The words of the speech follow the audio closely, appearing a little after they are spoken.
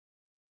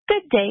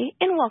Good day,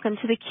 and welcome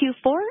to the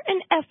Q4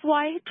 and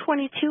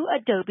FY22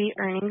 Adobe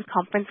Earnings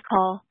Conference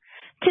Call.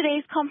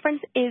 Today's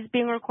conference is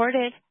being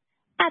recorded.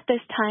 At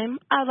this time,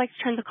 I would like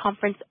to turn the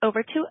conference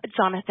over to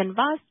Jonathan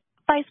Vaas,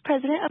 Vice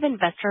President of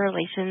Investor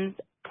Relations.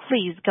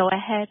 Please go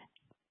ahead.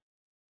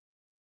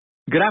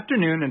 Good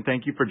afternoon, and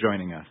thank you for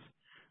joining us.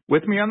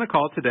 With me on the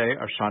call today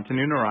are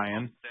Shantanu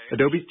Narayen,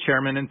 Adobe's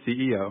Chairman and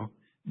CEO,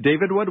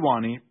 David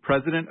Wadhwani,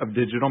 President of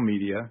Digital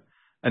Media,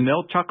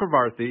 Anil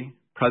Chakravarthy,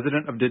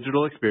 President of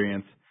Digital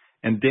Experience,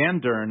 and Dan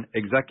Durn,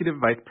 Executive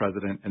Vice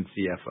President and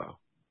CFO.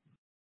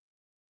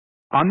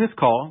 On this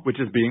call, which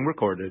is being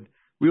recorded,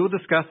 we will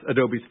discuss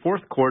Adobe's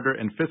fourth quarter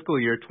and fiscal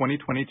year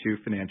 2022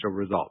 financial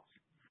results.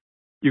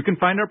 You can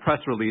find our press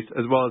release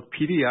as well as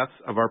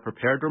PDFs of our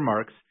prepared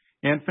remarks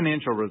and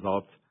financial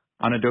results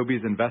on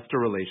Adobe's Investor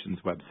Relations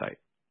website.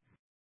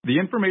 The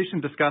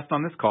information discussed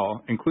on this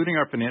call, including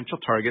our financial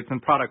targets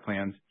and product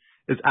plans,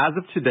 is as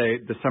of today,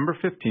 December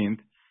 15th,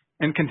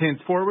 and contains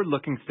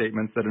forward-looking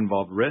statements that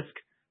involve risk,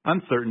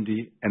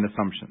 uncertainty, and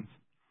assumptions.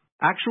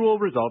 Actual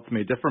results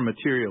may differ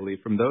materially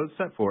from those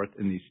set forth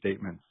in these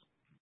statements.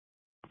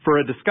 For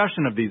a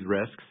discussion of these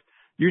risks,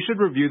 you should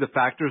review the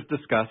factors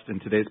discussed in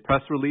today's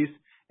press release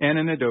and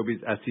in Adobe's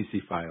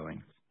SEC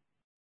filings.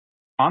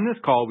 On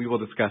this call, we will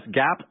discuss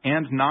GAAP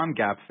and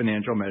non-GAAP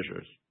financial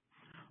measures.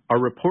 Our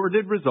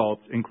reported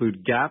results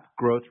include GAAP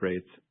growth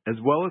rates as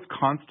well as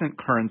constant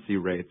currency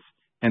rates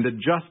and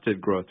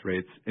adjusted growth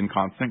rates in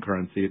constant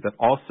currency that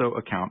also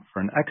account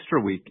for an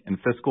extra week in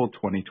fiscal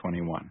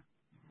 2021.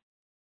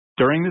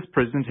 During this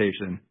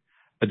presentation,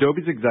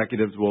 Adobe's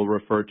executives will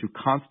refer to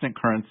constant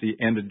currency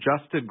and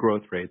adjusted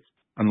growth rates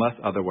unless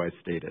otherwise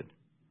stated.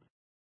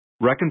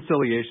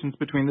 Reconciliations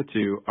between the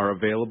two are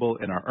available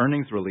in our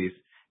earnings release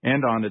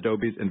and on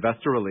Adobe's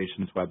Investor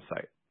Relations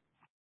website.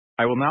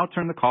 I will now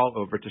turn the call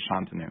over to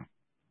Shantanu.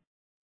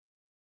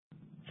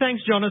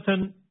 Thanks,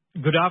 Jonathan.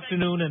 Good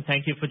afternoon, and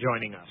thank you for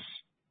joining us.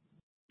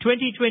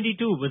 2022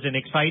 was an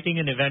exciting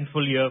and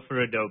eventful year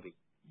for Adobe.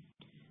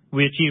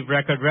 We achieved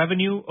record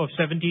revenue of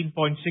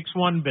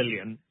 $17.61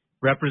 billion,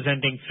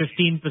 representing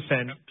 15%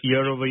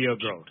 year-over-year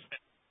growth.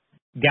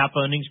 GAAP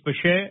earnings per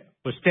share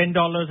was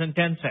 $10.10,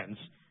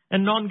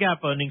 and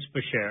non-GAAP earnings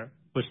per share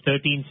was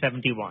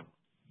 $13.71.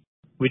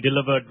 We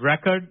delivered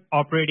record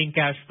operating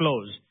cash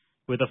flows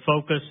with a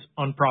focus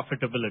on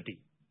profitability.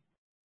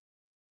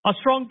 Our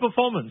strong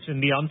performance in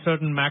the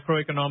uncertain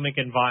macroeconomic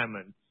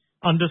environment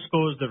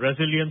underscores the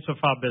resilience of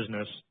our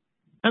business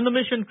and the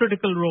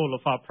mission-critical role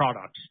of our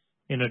products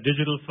in a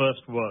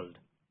digital-first world.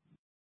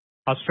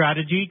 Our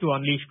strategy to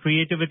unleash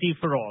creativity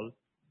for all,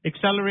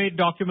 accelerate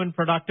document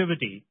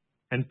productivity,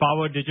 and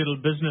power digital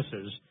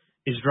businesses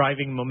is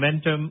driving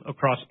momentum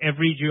across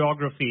every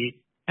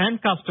geography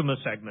and customer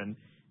segment,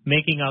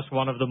 making us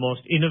one of the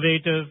most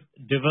innovative,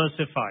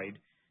 diversified,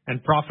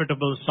 and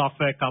profitable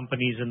software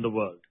companies in the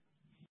world.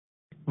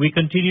 We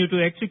continue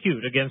to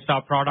execute against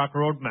our product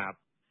roadmap,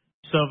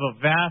 serve a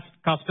vast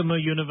customer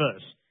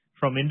universe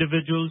from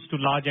individuals to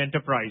large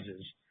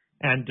enterprises,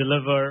 and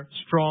deliver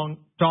strong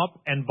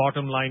top and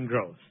bottom line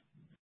growth.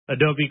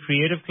 Adobe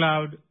Creative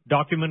Cloud,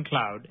 Document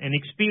Cloud, and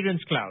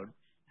Experience Cloud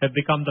have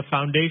become the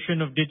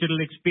foundation of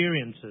digital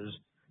experiences,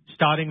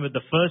 starting with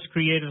the first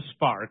creative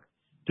spark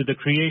to the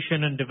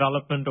creation and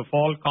development of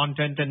all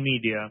content and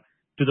media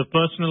to the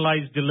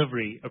personalized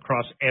delivery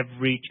across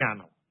every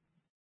channel.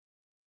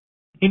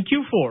 In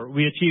Q4,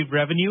 we achieved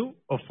revenue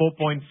of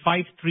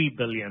 $4.53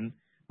 billion,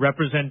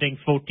 representing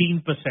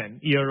 14%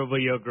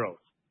 year-over-year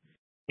growth.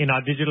 In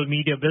our digital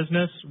media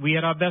business, we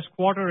had our best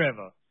quarter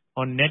ever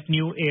on net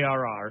new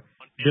ARR,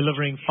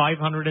 delivering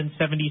 $576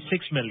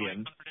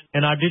 million,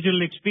 and our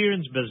digital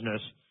experience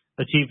business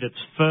achieved its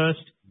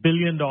first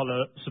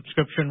billion-dollar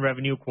subscription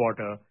revenue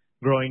quarter,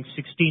 growing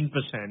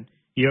 16%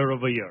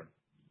 year-over-year.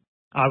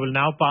 I will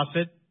now pass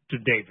it to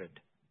David.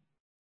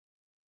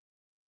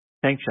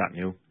 Thanks,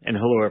 Shantanu, and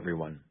hello,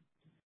 everyone.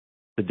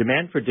 The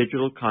demand for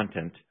digital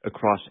content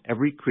across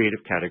every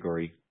creative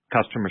category,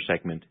 customer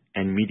segment,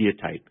 and media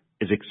type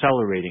is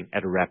accelerating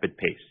at a rapid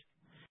pace.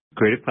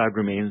 Creative Cloud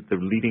remains the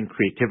leading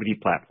creativity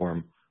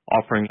platform,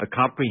 offering a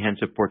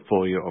comprehensive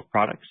portfolio of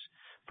products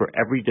for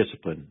every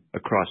discipline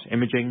across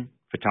imaging,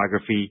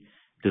 photography,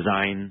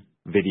 design,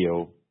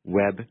 video,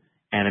 web,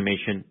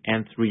 animation,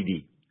 and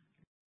 3D.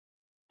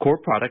 Core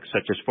products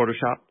such as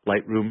Photoshop,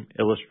 Lightroom,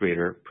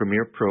 Illustrator,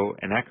 Premiere Pro,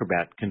 and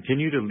Acrobat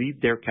continue to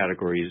lead their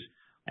categories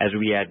as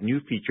we add new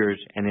features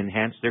and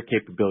enhance their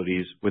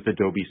capabilities with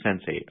Adobe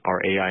Sensei,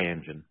 our AI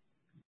engine.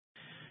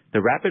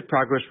 The rapid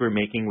progress we're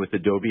making with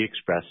Adobe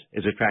Express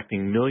is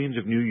attracting millions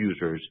of new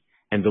users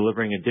and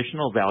delivering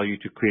additional value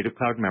to Creative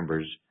Cloud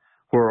members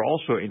who are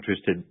also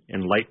interested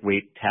in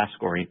lightweight,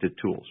 task-oriented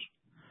tools.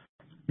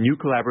 New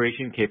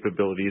collaboration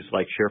capabilities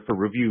like Share for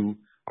Review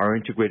are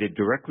integrated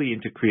directly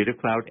into Creative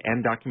Cloud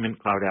and Document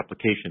Cloud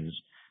applications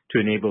to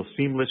enable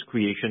seamless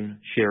creation,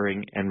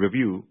 sharing, and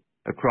review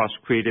across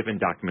creative and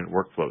document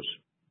workflows.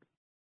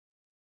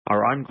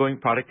 Our ongoing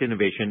product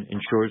innovation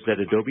ensures that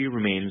Adobe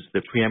remains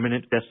the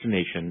preeminent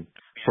destination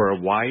for a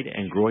wide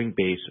and growing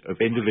base of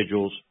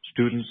individuals,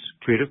 students,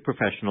 creative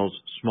professionals,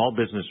 small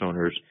business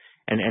owners,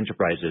 and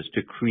enterprises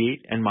to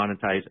create and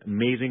monetize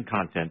amazing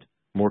content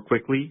more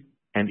quickly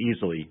and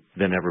easily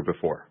than ever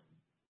before.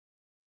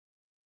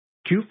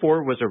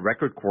 Q4 was a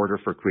record quarter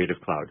for Creative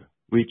Cloud.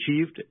 We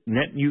achieved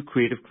net new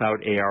Creative Cloud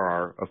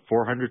ARR of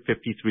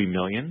 $453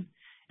 million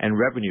and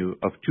revenue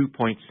of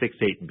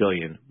 $2.68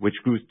 billion, which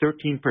grew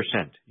 13%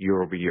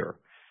 year over year.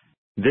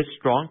 This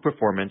strong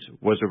performance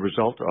was a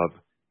result of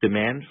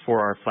demand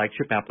for our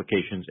flagship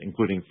applications,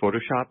 including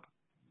Photoshop,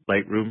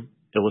 Lightroom,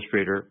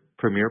 Illustrator,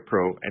 Premiere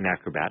Pro, and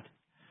Acrobat,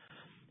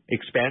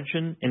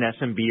 expansion in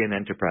SMB and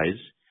enterprise,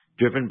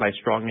 driven by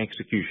strong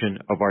execution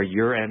of our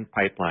year-end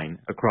pipeline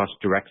across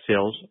direct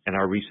sales and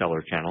our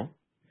reseller channel,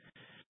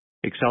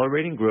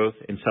 accelerating growth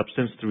in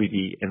Substance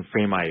 3D and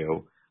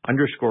Frame.io,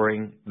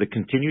 underscoring the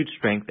continued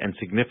strength and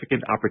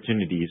significant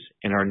opportunities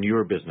in our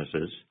newer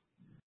businesses,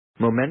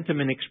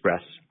 momentum in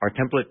Express, our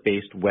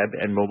template-based web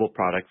and mobile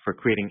product for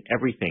creating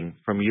everything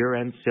from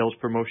year-end sales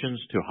promotions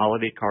to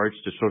holiday cards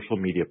to social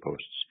media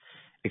posts,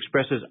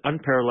 Express's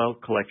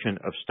unparalleled collection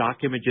of stock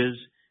images,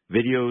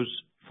 videos,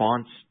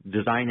 fonts,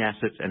 design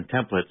assets, and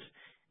templates,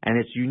 and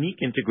its unique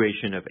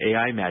integration of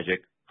AI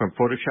magic from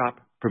Photoshop,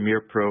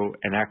 Premiere Pro,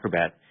 and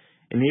Acrobat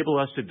enable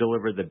us to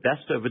deliver the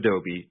best of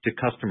Adobe to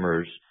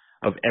customers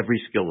of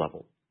every skill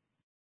level.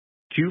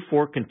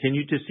 Q4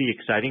 continued to see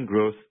exciting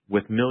growth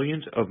with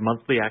millions of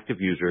monthly active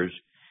users,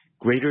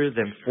 greater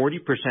than 40%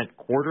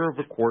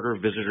 quarter-over-quarter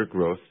visitor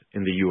growth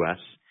in the U.S.,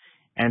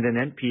 and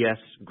an NPS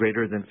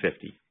greater than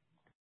 50.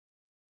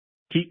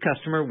 Key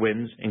customer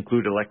wins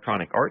include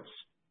Electronic Arts,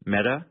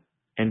 Meta,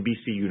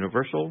 NBC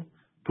Universal,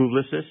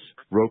 Publicis,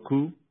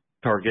 Roku,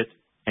 Target,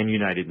 and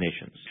United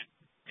Nations.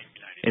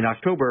 In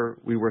October,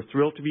 we were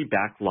thrilled to be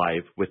back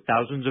live with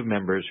thousands of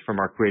members from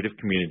our creative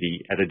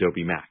community at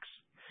Adobe Max.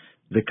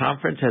 The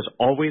conference has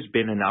always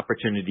been an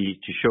opportunity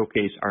to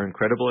showcase our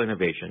incredible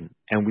innovation,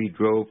 and we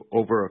drove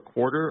over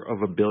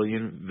 250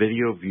 million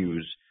video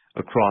views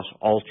across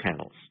all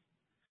channels.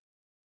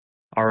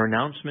 Our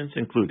announcements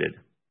included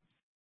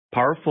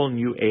powerful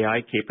new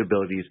AI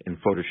capabilities in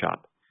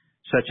Photoshop,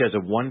 such as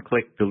a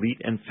one-click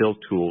delete and fill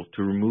tool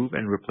to remove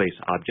and replace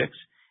objects,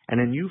 and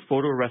a new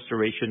photo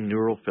restoration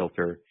neural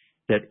filter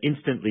that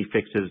instantly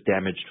fixes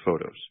damaged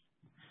photos.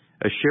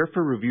 A share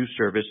for review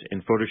service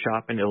in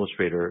Photoshop and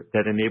Illustrator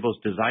that enables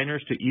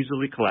designers to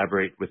easily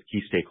collaborate with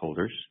key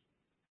stakeholders.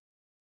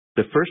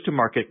 The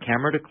first-to-market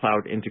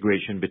camera-to-cloud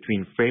integration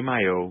between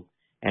Frame.io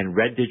and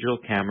Red Digital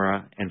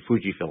Camera and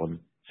Fujifilm,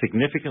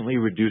 significantly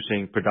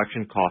reducing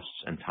production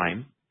costs and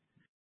time.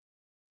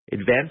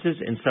 Advances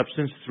in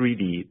Substance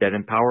 3D that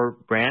empower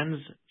brands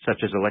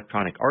such as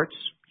Electronic Arts,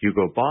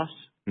 Hugo Boss,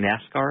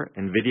 NASCAR,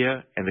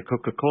 NVIDIA, and the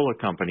Coca-Cola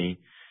Company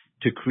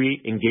to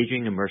create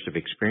engaging immersive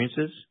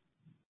experiences.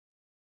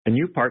 A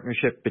new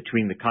partnership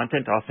between the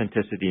Content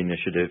Authenticity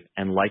Initiative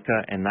and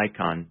Leica and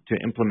Nikon to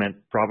implement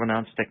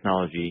provenance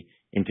technology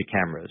into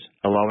cameras,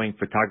 allowing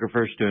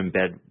photographers to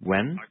embed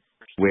when,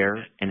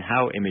 where, and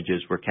how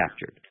images were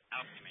captured.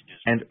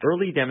 And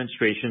early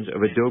demonstrations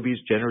of Adobe's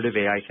generative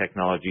AI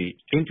technology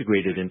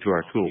integrated into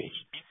our tools,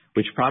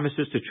 which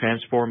promises to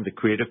transform the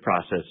creative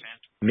process,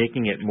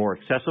 making it more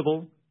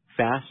accessible,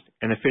 fast,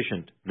 and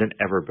efficient than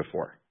ever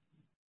before.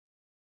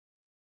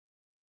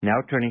 Now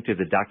turning to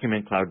the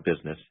Document Cloud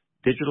business,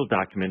 digital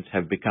documents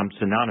have become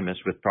synonymous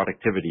with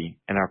productivity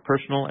in our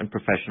personal and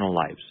professional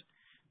lives,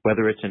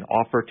 whether it's an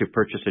offer to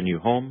purchase a new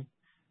home,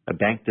 a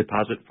bank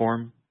deposit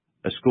form,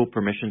 a school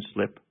permission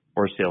slip,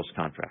 or a sales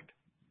contract.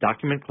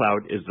 Document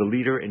Cloud is the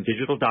leader in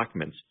digital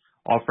documents,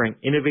 offering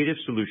innovative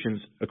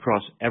solutions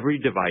across every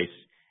device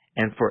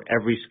and for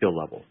every skill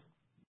level.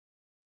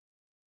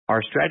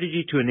 Our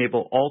strategy to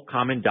enable all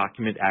common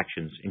document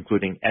actions,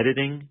 including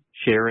editing,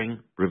 sharing,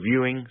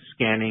 reviewing,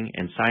 scanning,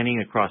 and signing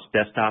across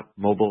desktop,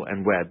 mobile,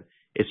 and web,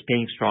 is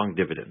paying strong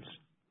dividends.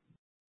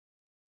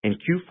 In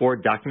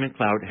Q4, Document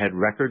Cloud had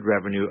record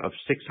revenue of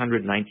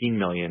 $619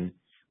 million,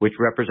 which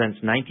represents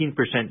 19%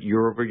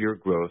 year-over-year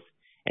growth,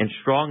 and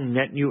strong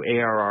net new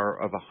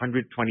ARR of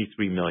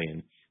 $123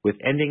 million, with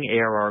ending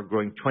ARR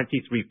growing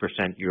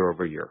 23%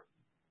 year-over-year.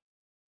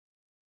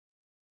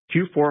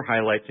 Q4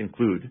 highlights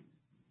include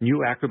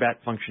new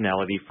Acrobat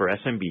functionality for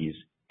SMBs,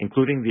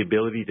 including the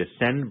ability to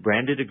send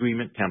branded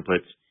agreement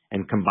templates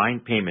and combine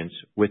payments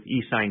with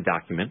e-signed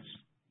documents,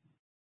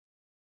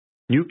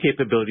 new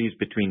capabilities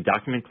between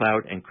Document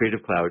Cloud and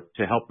Creative Cloud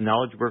to help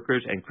knowledge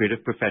workers and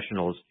creative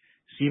professionals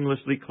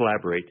seamlessly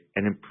collaborate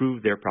and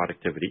improve their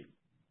productivity,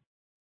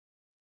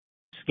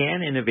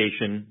 scan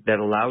innovation that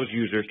allows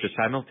users to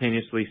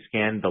simultaneously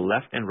scan the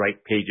left and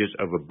right pages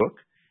of a book,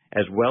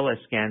 as well as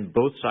scan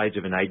both sides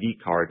of an ID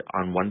card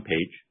on one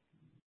page,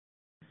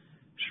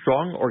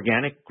 strong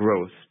organic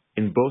growth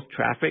in both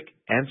traffic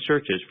and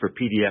searches for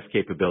PDF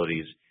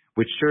capabilities,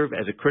 which serve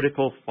as a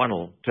critical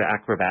funnel to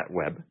Acrobat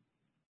Web,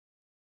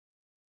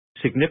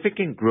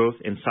 significant growth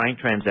in signed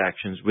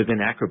transactions within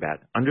Acrobat,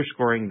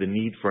 underscoring the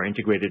need for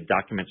integrated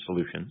document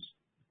solutions,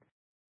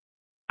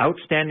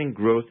 Outstanding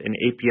growth in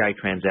API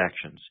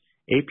transactions.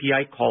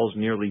 API calls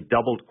nearly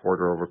doubled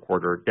quarter over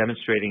quarter,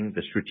 demonstrating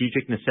the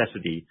strategic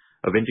necessity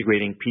of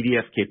integrating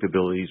PDF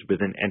capabilities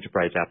within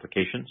enterprise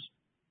applications.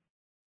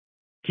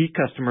 Key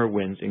customer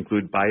wins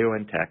include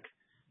BioNTech,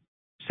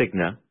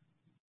 Cigna,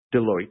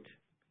 Deloitte,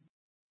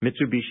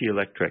 Mitsubishi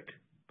Electric,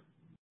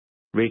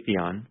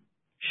 Raytheon,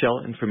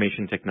 Shell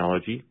Information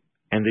Technology,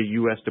 and the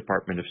U.S.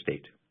 Department of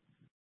State.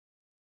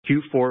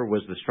 Q4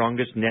 was the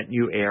strongest net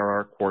new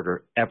ARR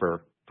quarter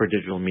ever for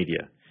digital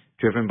media,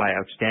 driven by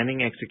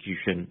outstanding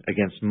execution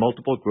against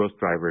multiple growth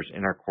drivers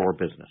in our core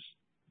business.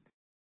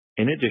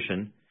 In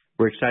addition,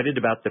 we're excited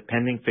about the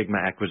pending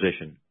Figma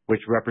acquisition,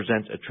 which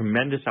represents a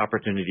tremendous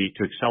opportunity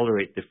to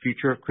accelerate the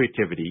future of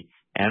creativity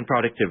and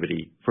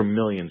productivity for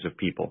millions of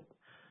people.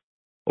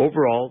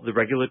 Overall, the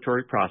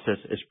regulatory process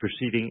is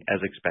proceeding as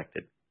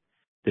expected.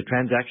 The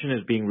transaction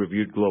is being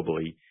reviewed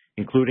globally,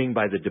 including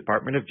by the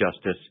Department of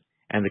Justice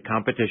and the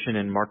Competition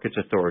and Markets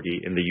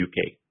Authority in the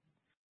UK.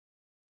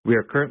 We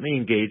are currently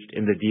engaged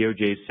in the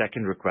DOJ's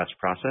second request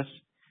process.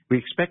 We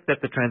expect that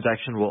the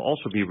transaction will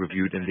also be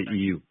reviewed in the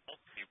EU.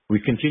 We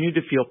continue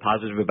to feel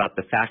positive about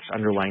the facts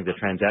underlying the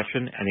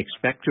transaction and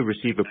expect to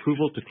receive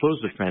approval to close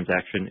the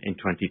transaction in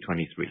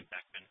 2023.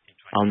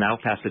 I'll now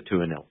pass it to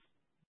Anil.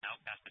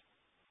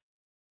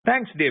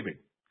 Thanks, David.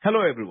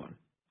 Hello, everyone.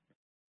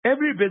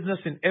 Every business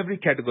in every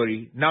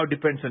category now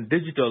depends on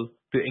digital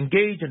to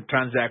engage and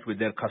transact with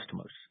their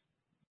customers.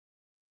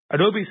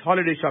 Adobe's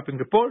Holiday Shopping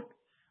Report,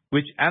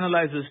 which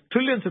analyzes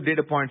trillions of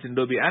data points in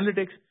Adobe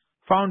Analytics,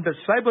 found that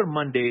Cyber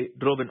Monday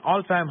drove an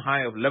all-time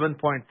high of $11.3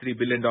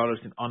 billion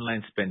in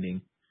online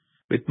spending,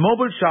 with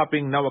mobile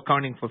shopping now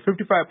accounting for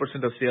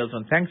 55% of sales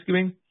on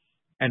Thanksgiving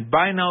and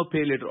buy now,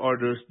 pay later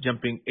orders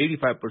jumping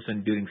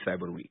 85% during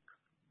Cyber Week.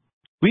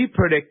 We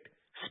predict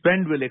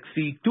spend will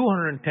exceed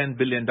 $210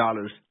 billion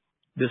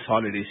this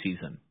holiday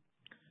season.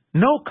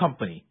 No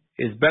company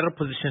is better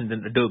positioned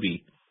than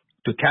Adobe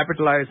to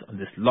capitalize on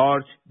this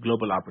large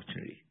global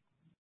opportunity.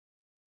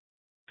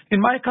 In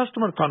my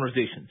customer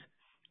conversations,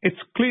 it's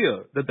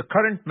clear that the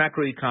current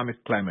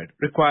macroeconomic climate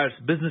requires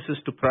businesses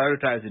to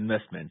prioritize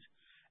investments,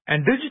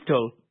 and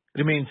digital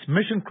remains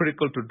mission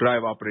critical to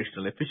drive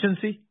operational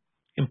efficiency,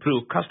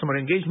 improve customer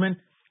engagement,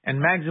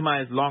 and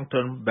maximize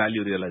long-term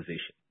value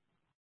realization.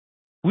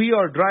 We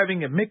are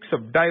driving a mix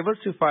of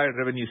diversified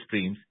revenue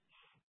streams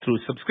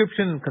through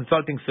subscription and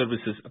consulting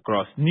services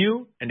across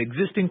new and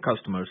existing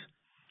customers,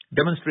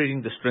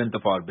 demonstrating the strength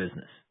of our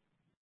business.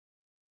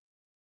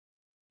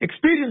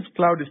 Experience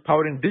Cloud is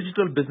powering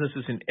digital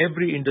businesses in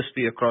every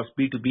industry across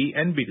B2B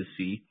and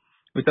B2C,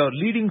 with our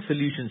leading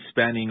solutions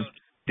spanning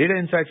data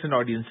insights and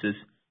audiences,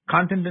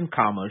 content and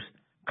commerce,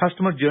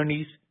 customer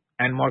journeys,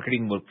 and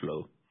marketing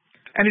workflow.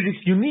 And it is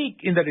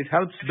unique in that it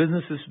helps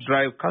businesses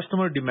drive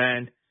customer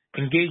demand,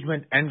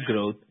 engagement, and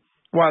growth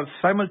while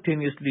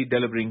simultaneously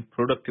delivering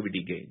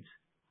productivity gains.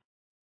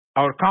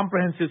 Our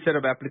comprehensive set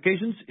of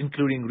applications,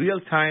 including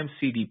real-time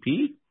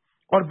CDP,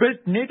 are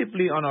built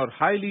natively on our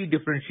highly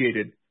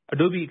differentiated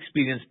Adobe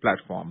Experience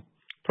Platform,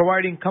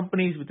 providing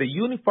companies with a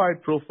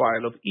unified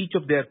profile of each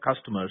of their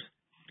customers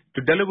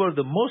to deliver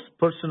the most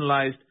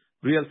personalized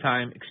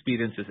real-time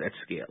experiences at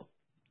scale.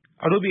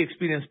 Adobe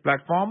Experience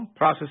Platform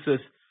processes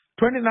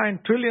 29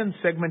 trillion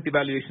segment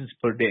evaluations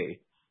per day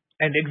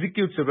and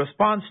executes a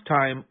response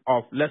time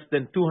of less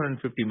than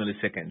 250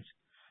 milliseconds,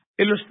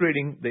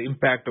 illustrating the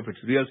impact of its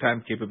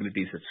real-time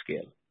capabilities at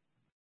scale.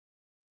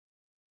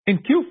 In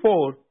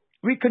Q4,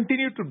 we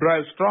continued to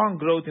drive strong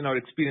growth in our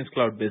Experience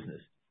Cloud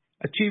business,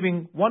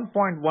 achieving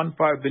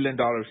 $1.15 billion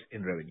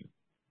in revenue.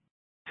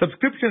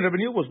 Subscription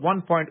revenue was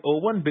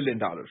 $1.01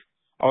 billion,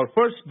 our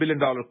first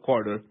billion-dollar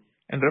quarter,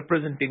 and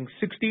representing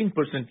 16%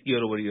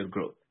 year-over-year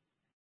growth.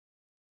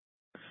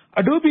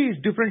 Adobe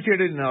is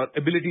differentiated in our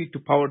ability to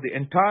power the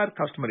entire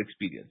customer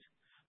experience,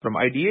 from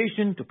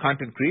ideation to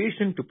content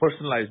creation to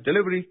personalized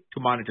delivery to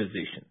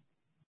monetization.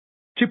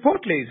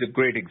 Chipotle is a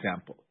great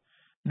example.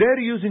 They're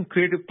using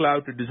Creative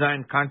Cloud to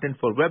design content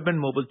for web and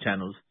mobile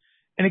channels,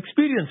 and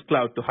Experience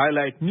Cloud to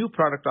highlight new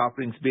product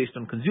offerings based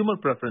on consumer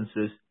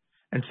preferences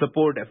and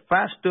support a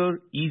faster,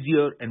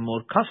 easier, and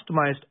more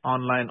customized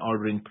online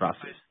ordering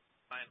process.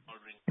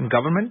 In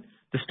government,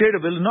 the state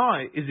of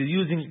Illinois is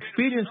using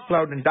Experience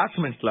Cloud and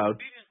Document Cloud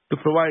to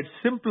provide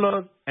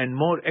simpler and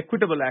more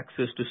equitable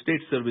access to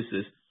state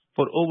services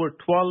for over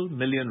 12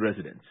 million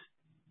residents.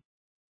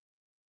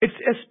 It's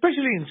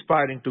especially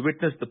inspiring to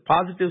witness the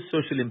positive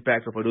social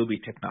impact of Adobe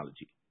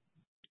technology.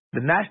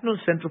 The National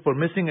Center for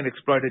Missing and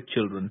Exploited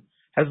Children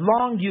has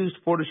long used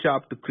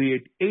Photoshop to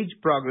create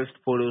age-progressed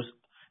photos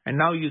and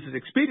now uses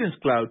Experience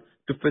Cloud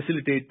to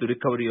facilitate the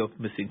recovery of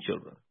missing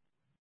children.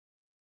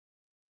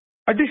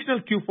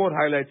 Additional Q4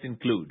 highlights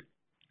include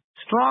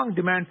strong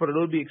demand for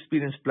Adobe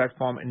Experience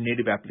Platform and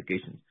native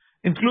applications,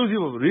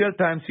 inclusive of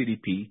real-time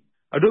CDP,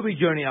 Adobe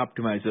Journey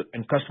Optimizer,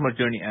 and Customer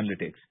Journey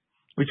Analytics,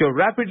 which are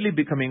rapidly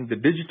becoming the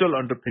digital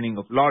underpinning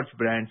of large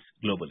brands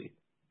globally.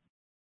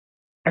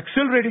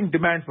 Accelerating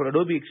demand for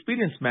Adobe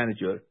Experience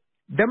Manager,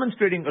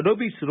 demonstrating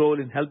Adobe's role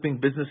in helping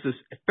businesses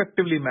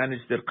effectively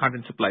manage their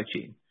content supply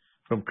chain,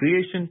 from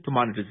creation to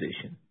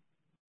monetization.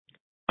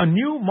 A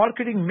new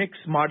marketing mix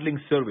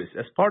modeling service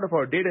as part of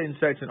our data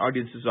insights and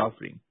audiences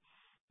offering,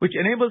 which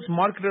enables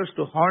marketers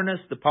to harness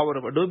the power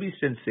of Adobe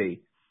Sensei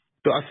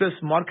to assess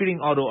marketing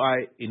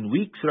ROI in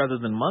weeks rather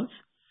than months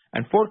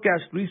and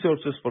forecast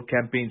resources for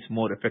campaigns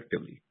more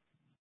effectively.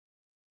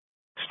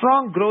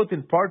 Strong growth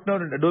in partner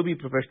and Adobe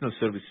professional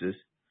services,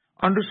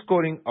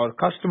 underscoring our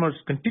customers'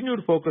 continued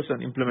focus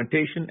on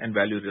implementation and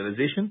value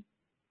realization.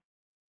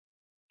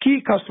 Key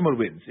customer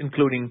wins,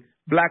 including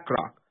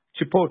BlackRock,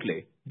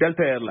 Chipotle,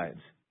 Delta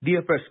Airlines,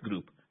 DFS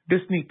Group,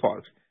 Disney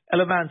Parks,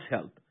 Elevance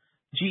Health,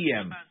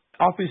 GM,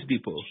 Office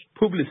Depot,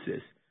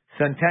 Publicis,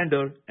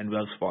 Santander, and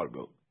Wells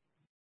Fargo.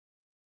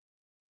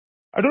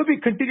 Adobe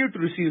continued to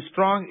receive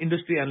strong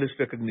industry analyst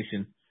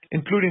recognition,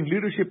 including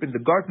leadership in the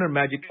Gartner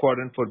Magic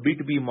Quadrant for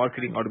B2B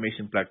marketing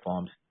automation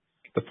platforms,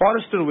 the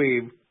Forrester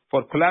Wave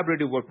for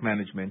collaborative work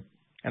management,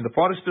 and the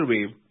Forrester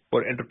Wave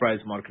for enterprise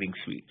marketing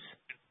suites.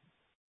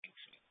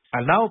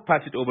 I'll now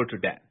pass it over to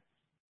Dan.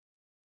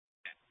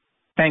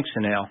 Thanks,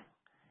 Anil.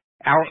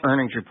 Our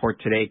earnings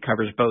report today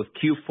covers both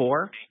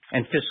Q4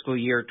 and fiscal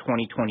year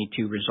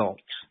 2022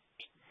 results.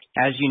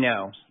 As you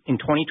know, in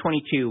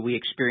 2022, we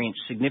experienced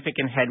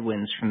significant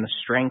headwinds from the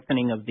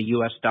strengthening of the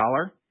U.S.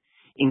 dollar,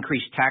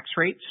 increased tax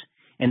rates,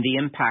 and the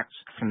impacts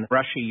from the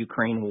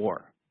Russia-Ukraine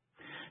war.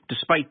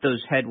 Despite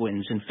those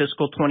headwinds, in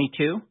fiscal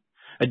 22,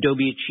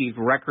 Adobe achieved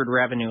record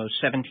revenue of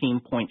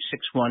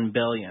 $17.61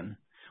 billion,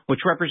 which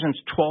represents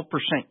 12%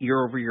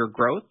 year-over-year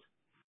growth,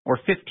 or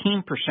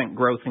 15%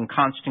 growth in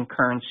constant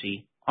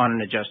currency on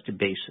an adjusted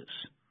basis.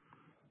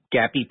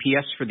 GAAP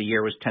EPS for the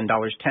year was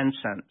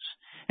 $10.10,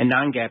 and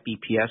non-GAAP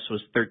EPS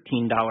was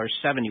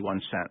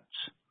 $13.71.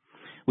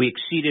 We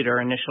exceeded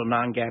our initial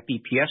non-GAAP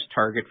EPS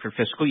target for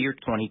fiscal year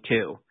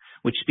 22,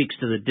 which speaks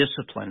to the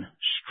discipline,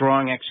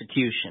 strong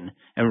execution,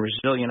 and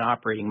resilient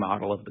operating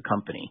model of the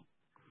company.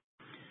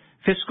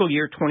 Fiscal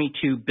year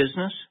 22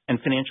 business and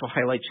financial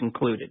highlights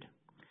included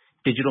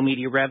digital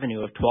media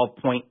revenue of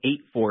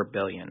 $12.84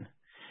 billion,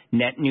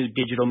 net new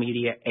digital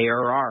media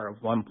ARR of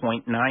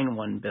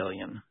 $1.91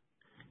 billion,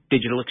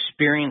 digital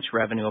experience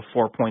revenue of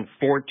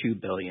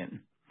 $4.42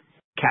 billion,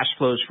 cash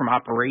flows from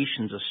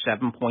operations of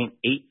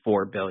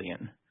 $7.84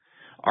 billion,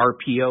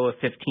 RPO of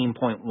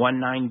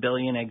 $15.19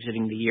 billion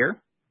exiting the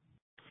year,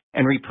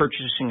 and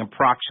repurchasing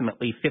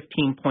approximately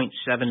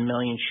 15.7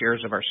 million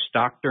shares of our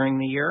stock during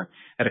the year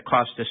at a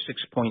cost of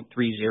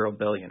 $6.30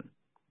 billion.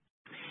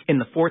 In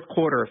the fourth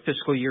quarter of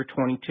fiscal year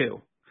 22,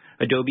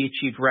 Adobe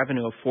achieved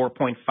revenue of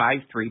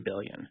 $4.53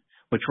 billion,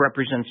 which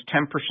represents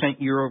 10%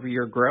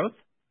 year-over-year growth,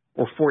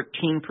 or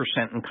 14%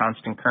 in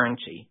constant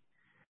currency.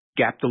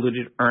 GAAP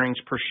diluted earnings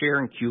per share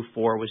in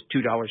Q4 was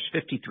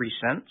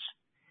 $2.53,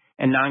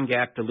 and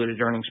non-GAAP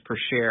diluted earnings per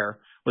share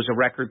was a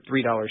record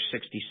 $3.60.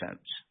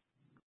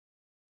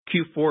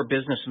 Q4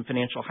 business and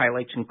financial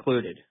highlights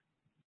included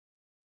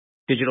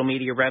digital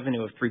media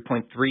revenue of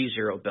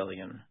 $3.30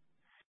 billion,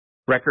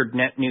 record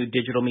net new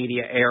digital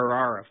media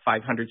ARR of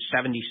 $576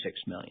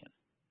 million,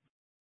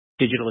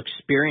 digital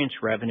experience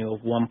revenue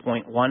of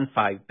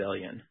 $1.15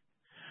 billion,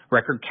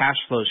 record cash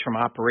flows from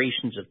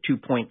operations of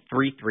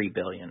 $2.33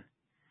 billion,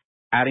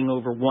 adding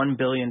over $1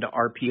 billion to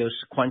RPO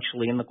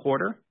sequentially in the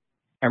quarter,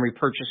 and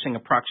repurchasing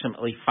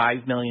approximately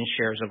 5 million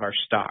shares of our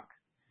stock.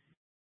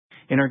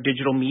 In our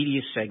digital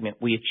media segment,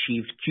 we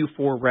achieved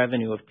Q4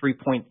 revenue of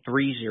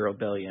 $3.30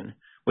 billion,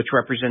 which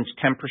represents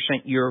 10%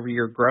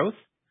 year-over-year growth,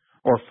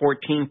 or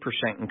 14%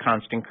 in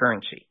constant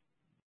currency.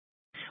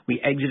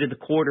 We exited the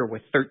quarter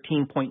with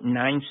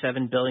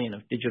 $13.97 billion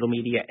of digital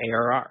media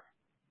ARR.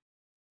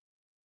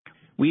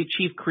 We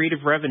achieved creative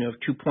revenue of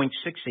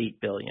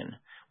 $2.68 billion,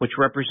 which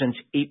represents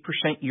 8%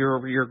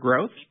 year-over-year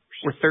growth,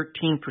 or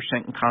 13%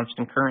 in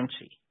constant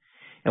currency.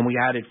 And we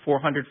added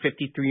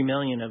 $453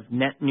 million of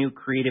net new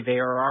creative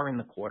ARR in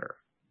the quarter.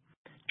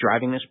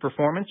 Driving this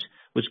performance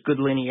was good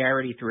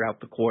linearity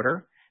throughout the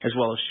quarter, as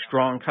well as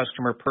strong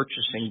customer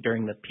purchasing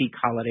during the peak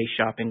holiday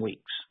shopping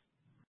weeks.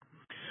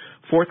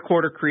 Fourth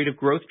quarter creative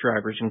growth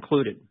drivers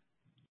included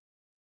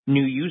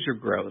new user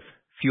growth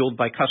fueled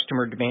by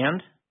customer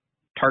demand,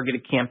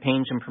 targeted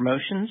campaigns and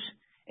promotions,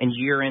 and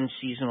year-end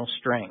seasonal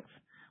strength,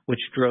 which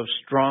drove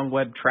strong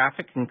web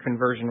traffic and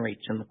conversion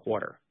rates in the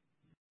quarter.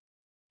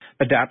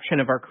 Adoption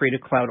of our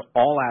Creative Cloud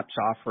All Apps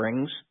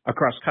offerings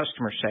across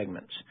customer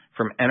segments,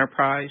 from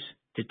enterprise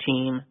to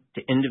team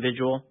to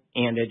individual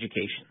and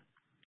education.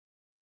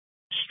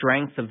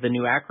 Strength of the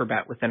new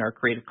Acrobat within our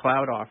Creative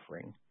Cloud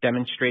offering,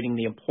 demonstrating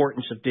the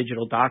importance of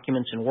digital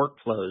documents and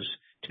workflows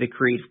to the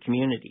creative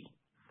community.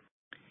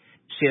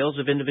 Sales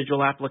of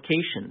individual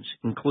applications,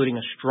 including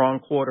a strong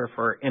quarter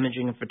for our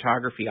imaging and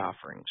photography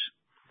offerings.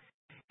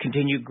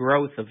 Continued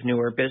growth of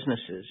newer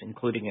businesses,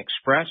 including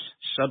Express,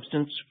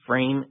 Substance,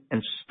 Frame,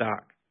 and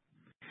Stock.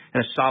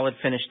 And a solid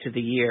finish to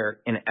the year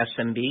in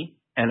SMB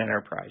and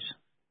enterprise.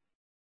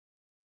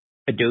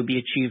 Adobe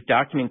achieved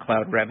Document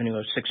Cloud revenue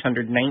of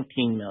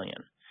 $619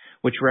 million,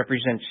 which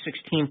represents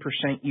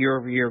 16%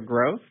 year-over-year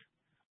growth,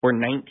 or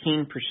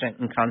 19%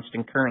 in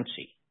constant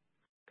currency.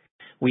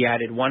 We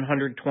added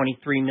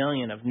 $123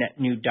 million of net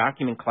new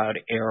Document Cloud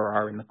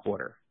ARR in the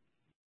quarter.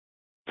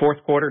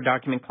 Fourth quarter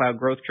Document Cloud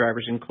growth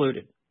drivers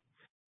included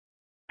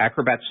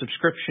Acrobat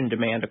subscription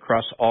demand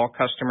across all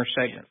customer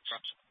segments,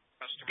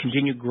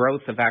 continued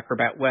growth of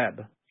Acrobat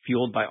Web,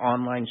 fueled by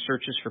online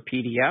searches for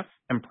PDF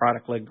and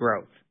product-led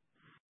growth,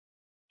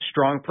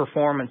 strong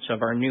performance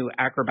of our new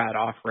Acrobat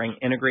offering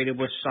integrated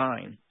with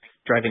Sign,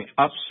 driving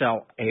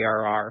upsell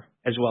ARR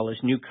as well as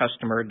new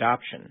customer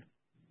adoption,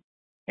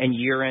 and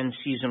year-end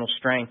seasonal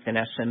strength in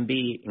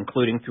SMB,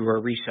 including through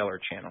our reseller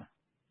channel.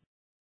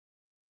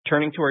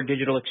 Turning to our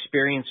digital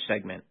experience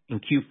segment, in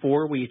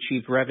Q4 we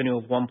achieved revenue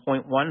of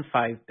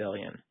 $1.15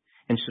 billion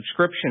and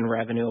subscription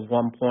revenue of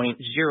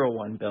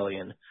 $1.01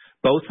 billion,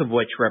 both of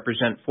which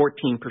represent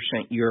 14%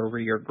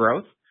 year-over-year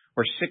growth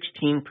or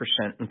 16%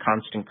 in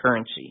constant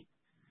currency.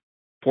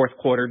 Fourth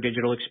quarter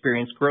digital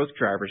experience growth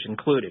drivers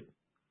included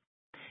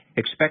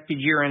expected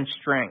year-end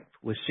strength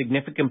with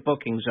significant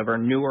bookings of our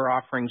newer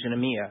offerings in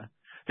EMEA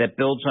that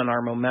builds on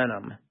our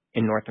momentum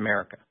in North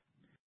America.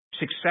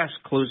 Success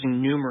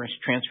closing numerous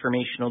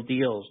transformational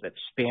deals that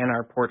span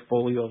our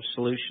portfolio of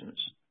solutions.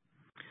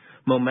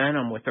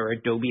 Momentum with our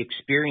Adobe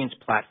Experience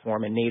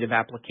Platform and native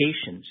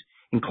applications,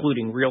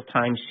 including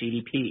real-time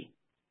CDP.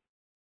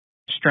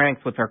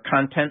 Strength with our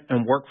content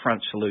and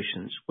Workfront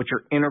solutions, which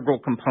are integral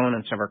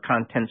components of our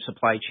content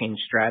supply chain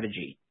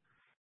strategy.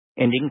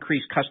 And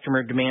increased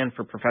customer demand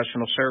for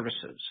professional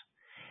services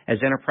as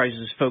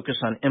enterprises focus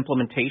on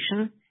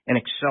implementation and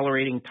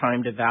accelerating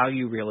time to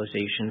value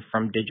realization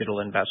from digital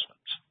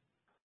investments.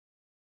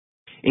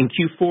 In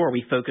Q4,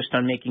 we focused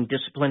on making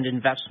disciplined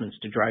investments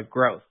to drive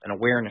growth and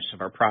awareness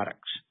of our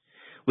products.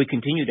 We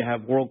continue to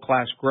have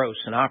world-class gross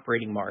and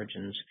operating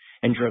margins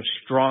and drove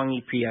strong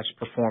EPS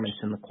performance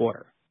in the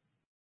quarter.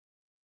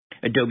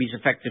 Adobe's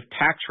effective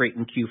tax rate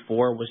in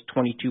Q4 was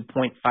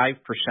 22.5%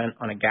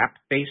 on a GAAP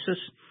basis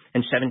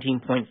and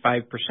 17.5%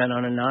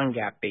 on a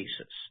non-GAAP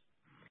basis.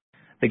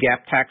 The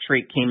GAAP tax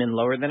rate came in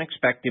lower than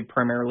expected,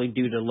 primarily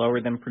due to lower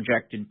than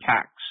projected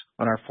tax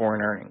on our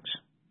foreign earnings.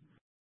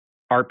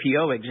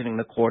 RPO exiting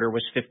the quarter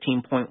was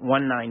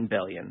 $15.19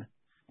 billion,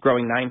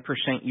 growing 9%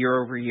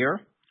 year over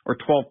year, or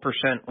 12%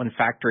 when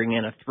factoring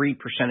in a 3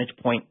 percentage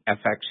point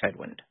FX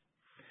headwind.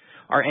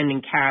 Our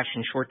ending cash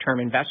and short-term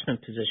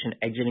investment position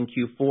exiting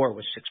Q4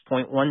 was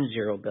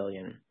 $6.10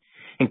 billion,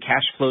 and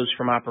cash flows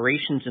from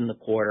operations in the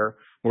quarter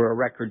were a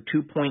record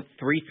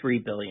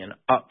 $2.33 billion,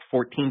 up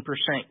 14%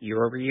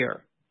 year over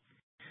year.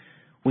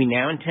 We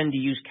now intend to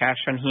use cash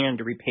on hand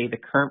to repay the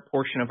current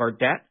portion of our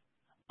debt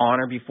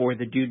on or before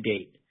the due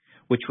date,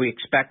 which we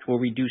expect will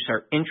reduce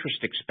our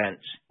interest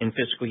expense in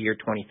fiscal year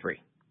 23.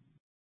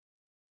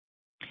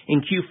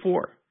 In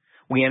Q4,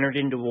 we entered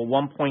into a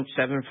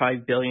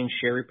 $1.75 billion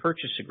share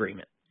repurchase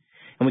agreement,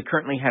 and we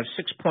currently have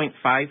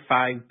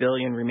 $6.55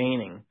 billion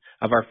remaining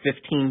of our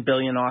 $15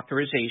 billion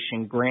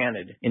authorization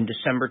granted in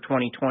December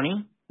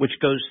 2020, which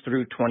goes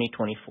through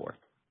 2024.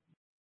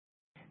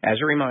 As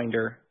a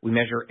reminder, we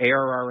measure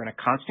ARR on a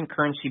constant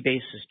currency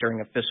basis during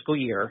a fiscal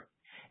year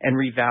and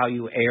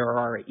revalue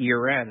ARR at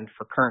year-end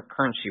for current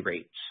currency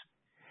rates.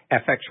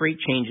 FX rate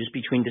changes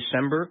between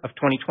December of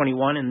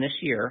 2021 and this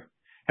year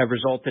have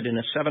resulted in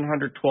a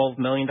 $712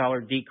 million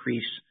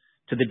decrease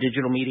to the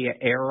digital media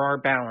ARR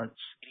balance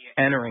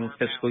entering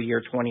fiscal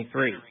year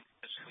 23,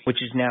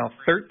 which is now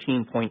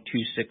 $13.26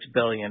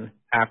 billion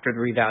after the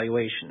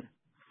revaluation.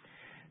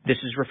 This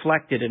is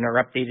reflected in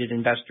our updated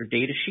investor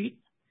data sheet,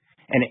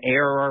 and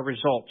ARR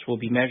results will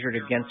be measured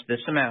against this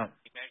amount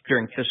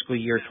during fiscal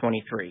year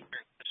 23.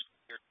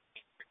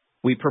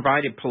 We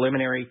provided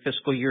preliminary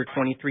fiscal year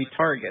 23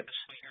 targets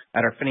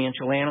at our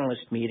financial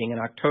analyst meeting in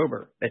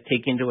October that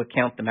take into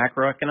account the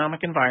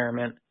macroeconomic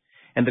environment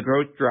and the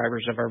growth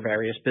drivers of our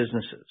various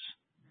businesses.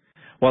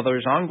 While there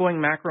is ongoing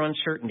macro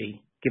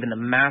uncertainty, given the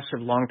massive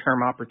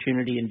long-term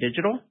opportunity in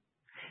digital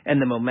and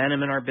the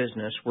momentum in our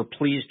business, we're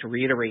pleased to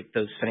reiterate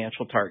those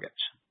financial targets.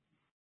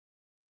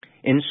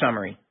 In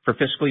summary, for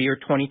fiscal year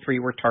 23,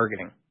 we're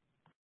targeting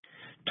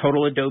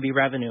total Adobe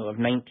revenue of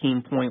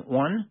 $19.1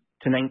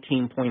 to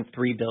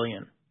 $19.3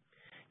 billion,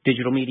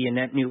 digital media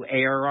net new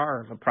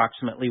ARR of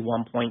approximately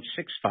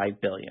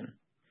 $1.65 billion,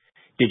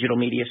 digital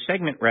media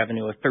segment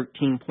revenue of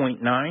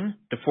 $13.9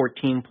 to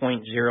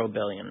 $14.0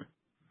 billion,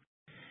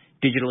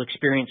 digital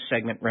experience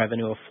segment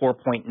revenue of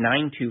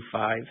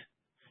 $4.925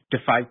 to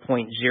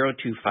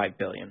 $5.025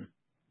 billion,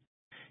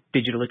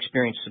 digital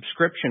experience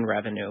subscription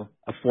revenue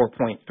of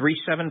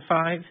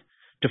 $4.375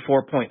 to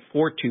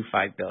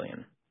 $4.425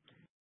 billion,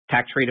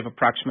 tax rate of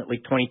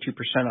approximately 22%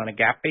 on a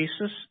GAAP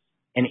basis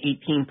and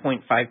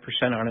 18.5%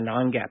 on a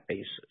non-GAAP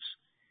basis,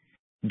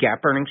 GAAP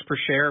earnings per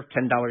share of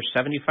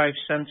 $10.75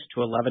 to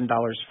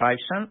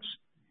 $11.05,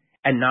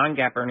 and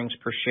non-GAAP earnings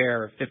per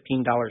share of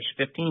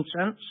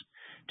 $15.15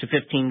 to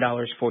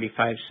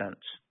 $15.45.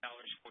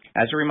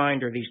 As a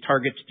reminder, these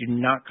targets do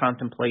not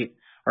contemplate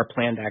our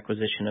planned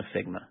acquisition of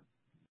Figma.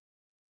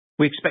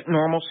 We expect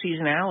normal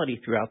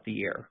seasonality throughout the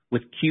year,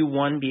 with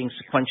Q1 being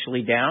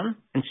sequentially down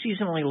and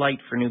seasonally light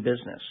for new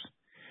business,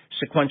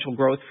 sequential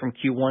growth from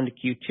Q1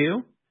 to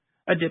Q2,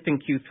 a dip in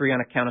Q3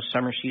 on account of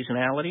summer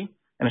seasonality,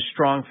 and a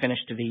strong finish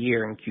to the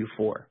year in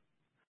Q4.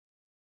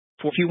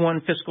 For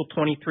Q1 fiscal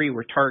 23,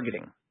 we're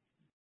targeting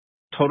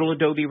total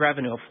Adobe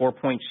revenue of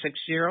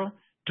 $4.60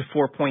 to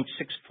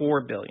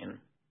 $4.64 billion.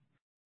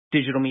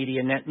 Digital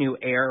Media net new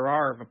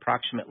ARR of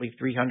approximately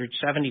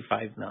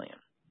 $375 million.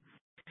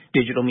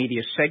 Digital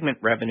Media segment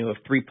revenue of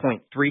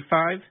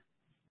 $3.35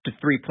 to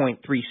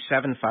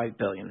 $3.375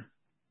 billion.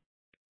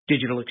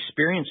 Digital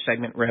Experience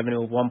segment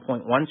revenue of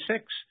 $1.16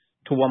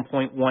 to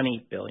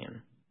 $1.18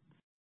 billion.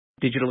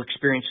 Digital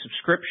Experience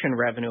subscription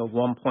revenue of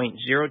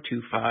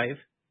 $1.025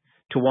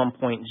 to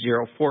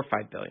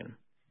 $1.045 billion.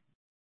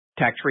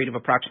 Tax rate of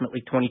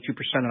approximately 22%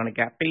 on a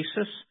GAAP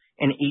basis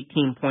and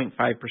 18.5%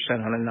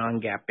 on a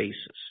non-GAAP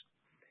basis.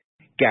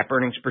 GAAP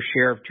earnings per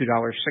share of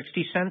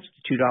 $2.60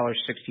 to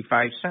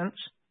 $2.65,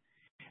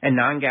 and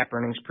non-GAAP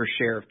earnings per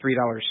share of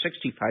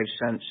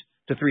 $3.65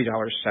 to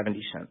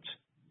 $3.70.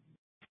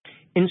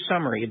 In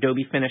summary,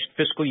 Adobe finished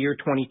fiscal year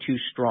 22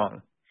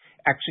 strong,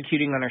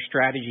 executing on our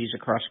strategies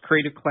across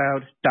Creative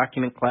Cloud,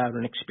 Document Cloud,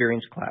 and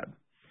Experience Cloud.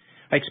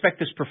 I expect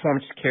this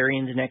performance to carry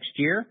into next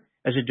year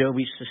as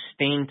Adobe's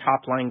sustained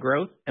top-line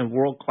growth and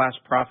world-class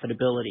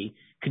profitability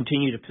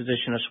continue to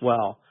position us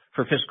well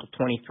for fiscal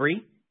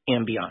 23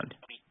 and beyond.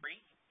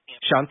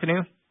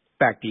 Shantanu,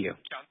 back to you.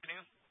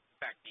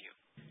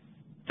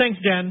 Thanks,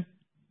 Dan.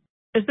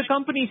 As the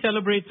company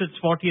celebrates its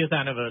 40th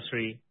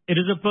anniversary, it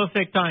is a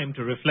perfect time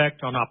to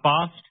reflect on our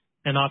past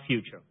and our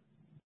future.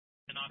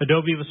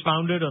 Adobe was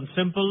founded on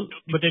simple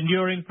but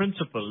enduring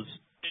principles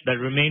that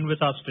remain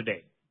with us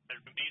today.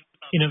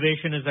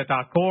 Innovation is at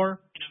our core,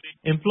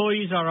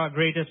 employees are our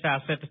greatest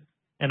asset,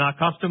 and our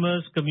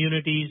customers,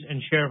 communities,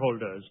 and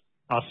shareholders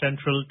are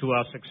central to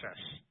our success.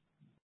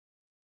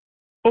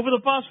 Over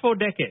the past 4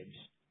 decades,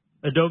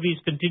 Adobe's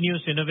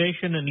continuous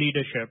innovation and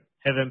leadership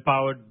have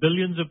empowered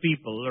billions of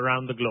people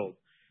around the globe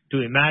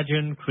to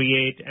imagine,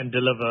 create, and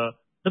deliver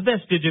the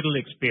best digital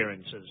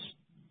experiences.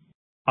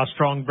 Our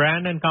strong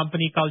brand and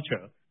company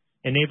culture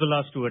enable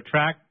us to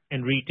attract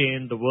and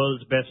retain the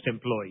world's best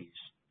employees.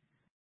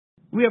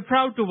 We are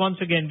proud to once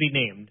again be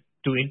named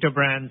to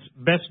Interbrand's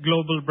Best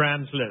Global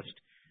Brands list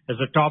as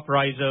a top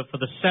riser for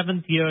the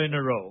 7th year in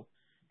a row,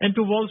 and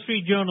to Wall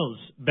Street Journal's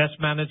Best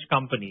Managed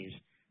Companies,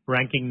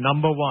 ranking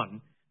number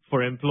 1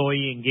 for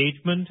employee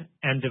engagement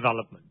and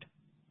development.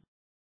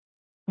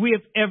 We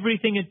have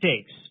everything it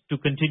takes to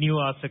continue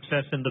our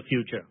success in the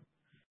future.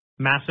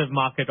 Massive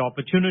market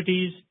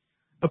opportunities,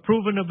 a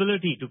proven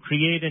ability to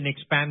create and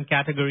expand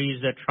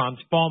categories that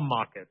transform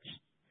markets,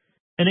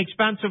 an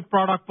expansive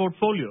product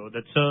portfolio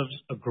that serves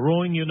a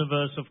growing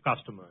universe of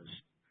customers,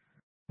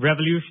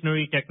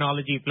 revolutionary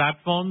technology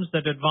platforms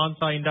that advance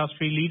our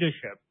industry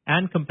leadership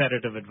and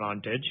competitive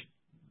advantage,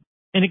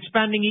 an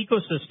expanding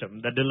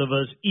ecosystem that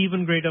delivers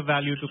even greater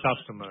value to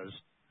customers,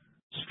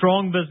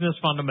 strong business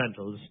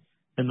fundamentals,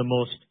 and the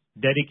most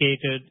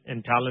dedicated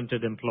and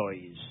talented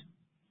employees.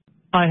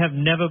 I have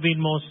never been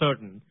more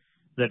certain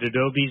that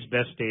Adobe's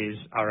best days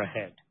are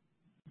ahead.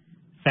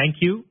 Thank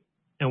you,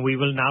 and we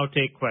will now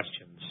take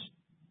questions.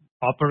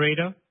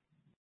 Operator?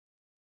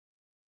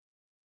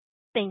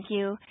 Thank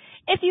you.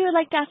 If you would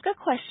like to ask a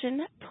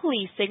question,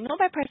 please signal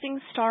by pressing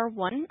star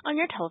 1 on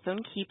your telephone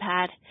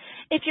keypad.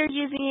 If you're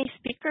using a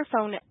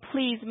speakerphone,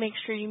 please make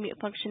sure your mute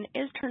function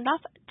is turned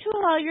off to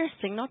allow your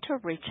signal to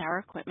reach our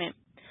equipment.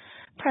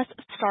 Press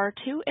star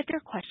 2 if your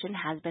question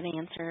has been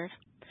answered.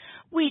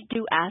 We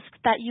do ask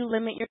that you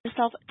limit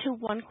yourself to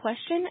 1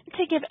 question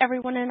to give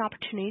everyone an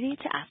opportunity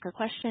to ask a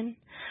question.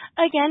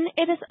 Again,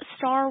 it is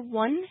star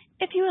 1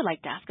 if you would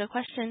like to ask a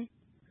question.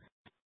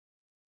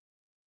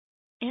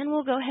 And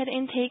we'll go ahead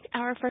and take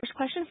our first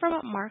question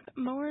from Mark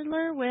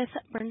Moerdler with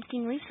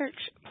Bernstein Research.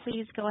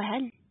 Please go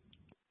ahead.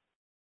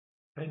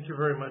 Thank you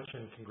very much,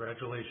 and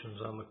congratulations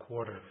on the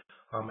quarter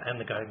and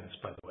the guidance,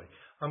 by the way.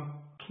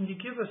 Can you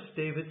give us,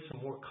 David,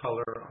 some more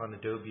color on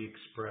Adobe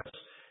Express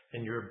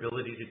and your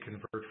ability to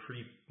convert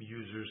free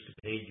users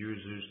to paid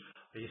users?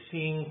 Are you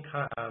seeing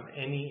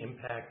any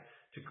impact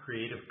to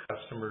creative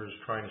customers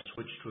trying to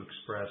switch to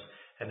Express?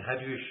 And how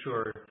do you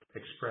assure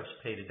Express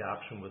paid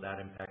adoption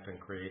without impact on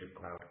Creative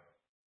Cloud?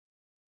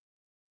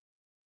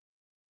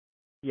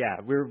 Yeah,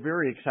 we're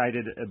very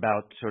excited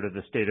about sort of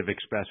the state of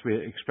Express.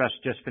 Express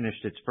just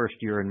finished its first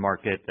year in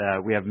market.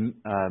 We have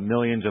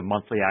millions of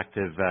monthly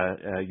active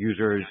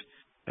users.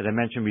 As I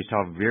mentioned, we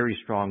saw very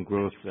strong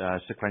growth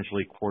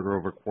sequentially quarter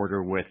over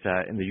quarter with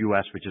in the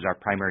U.S., which is our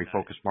primary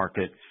focus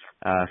market,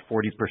 40%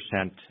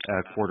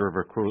 quarter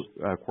over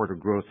quarter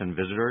growth in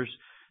visitors,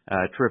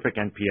 terrific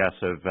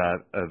NPS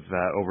of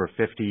over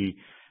 50.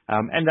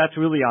 And that's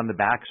really on the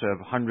backs of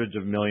hundreds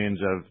of millions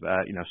of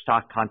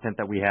stock content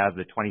that we have,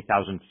 the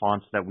 20,000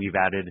 fonts that we've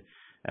added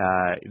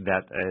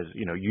that is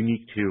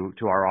unique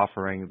to our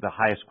offering, the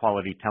highest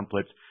quality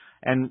templates,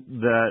 and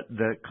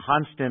the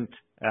constant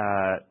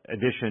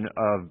addition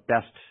of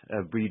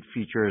best breed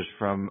features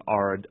from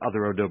our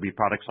other Adobe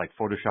products like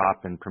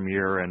Photoshop and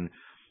Premiere and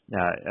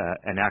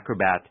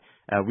Acrobat.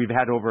 We've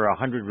had over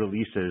 100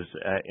 releases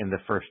in the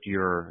first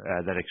year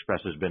that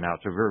Express has been out,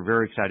 so we're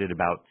very excited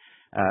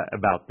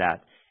about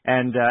that.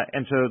 And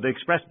so the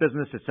Express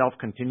business itself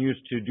continues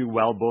to do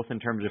well, both in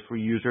terms of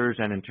free users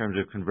and in terms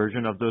of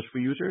conversion of those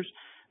free users.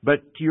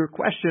 But to your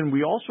question,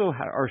 we also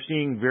are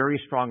seeing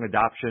very strong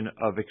adoption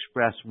of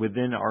Express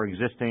within our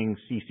existing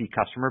CC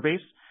customer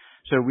base.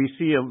 So we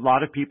see a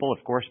lot of people,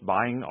 of course,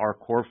 buying our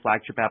core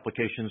flagship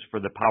applications for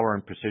the power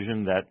and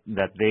precision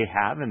that they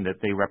have and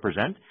that they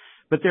represent.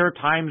 But there are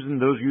times in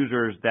those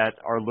users that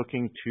are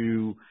looking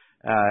to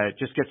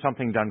just get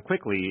something done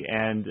quickly,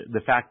 and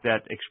the fact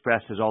that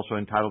Express is also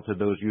entitled to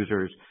those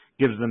users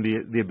gives them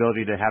the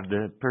ability to have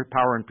the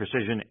power and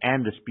precision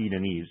and the speed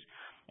and ease.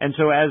 And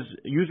so as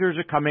users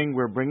are coming,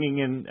 we're bringing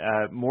in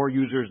more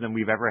users than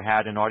we've ever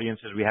had in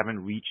audiences we haven't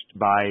reached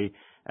by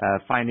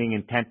finding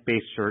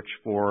intent-based search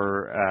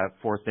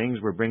for things.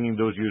 We're bringing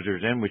those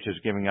users in, which is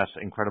giving us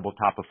incredible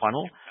top of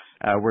funnel.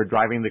 We're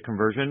driving the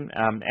conversion,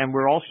 and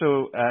we're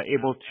also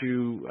able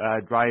to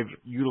drive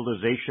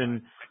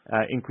utilization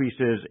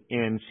increases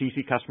in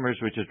CC customers,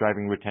 which is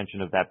driving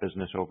retention of that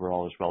business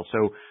overall as well.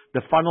 So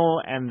the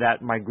funnel and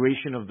that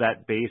migration of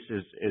that base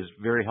is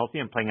very healthy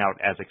and playing out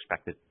as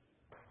expected.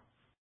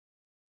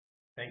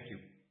 Thank you.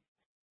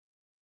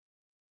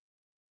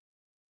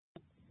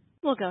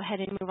 We'll go ahead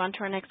and move on to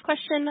our next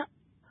question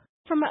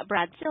from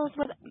Brad Sills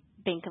with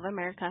Bank of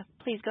America.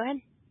 Please go ahead.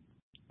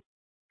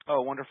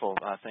 Oh, wonderful.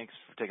 Thanks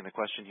for taking the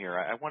question here.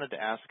 I wanted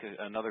to ask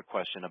another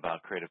question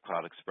about Creative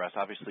Cloud Express.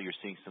 Obviously, you're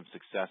seeing some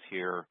success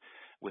here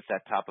with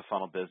that top of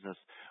funnel business.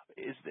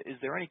 Is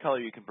there any color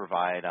you can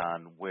provide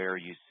on where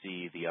you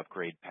see the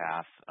upgrade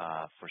path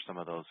for some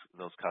of those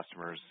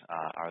customers?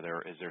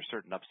 Is there a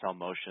certain upsell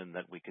motion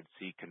that we could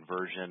see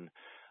conversion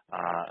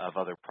of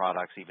other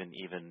products,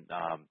 even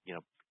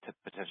to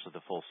potentially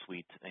the full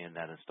suite in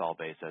that install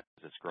base as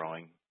it's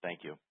growing? Thank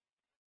you.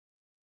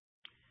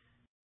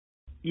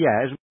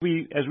 Yeah,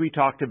 as we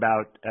talked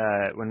about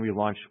when we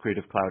launched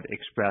Creative Cloud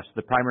Express,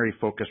 the primary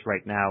focus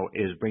right now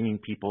is bringing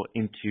people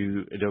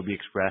into Adobe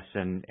Express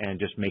and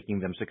just making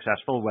them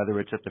successful,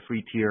 whether it's at the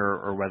free tier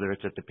or whether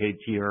it's at the paid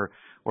tier,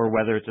 or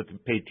whether it's at the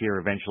paid tier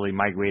eventually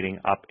migrating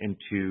up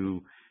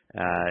into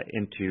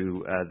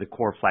the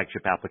core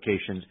flagship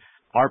applications.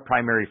 Our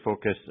primary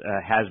focus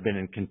has been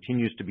and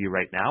continues to be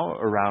right now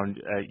around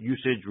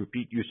usage,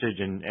 repeat usage,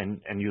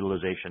 and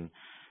utilization.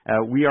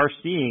 We are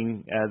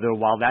seeing, though,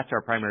 while that's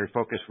our primary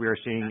focus, we are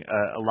seeing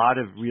a lot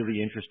of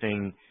really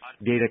interesting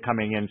data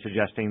coming in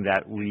suggesting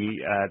that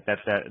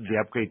the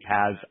upgrade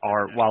paths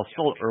are, while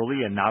still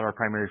early and not our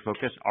primary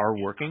focus, are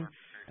working.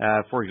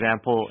 For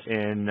example,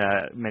 in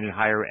many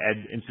higher ed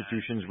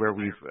institutions where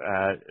we've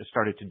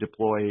started to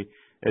deploy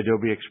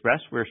Adobe Express,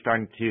 we're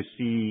starting to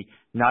see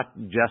not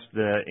just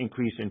the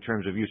increase in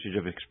terms of usage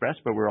of Express,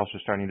 but we're also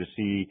starting to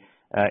see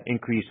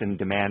increase in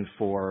demand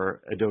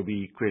for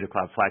Adobe Creative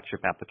Cloud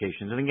flagship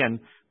applications. And again,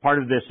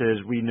 part of this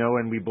is we know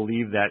and we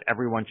believe that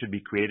everyone should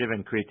be creative,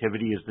 and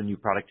creativity is the new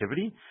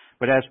productivity.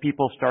 But as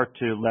people start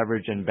to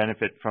leverage and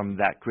benefit from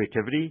that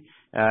creativity,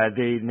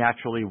 they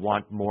naturally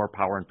want more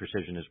power and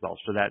precision as well.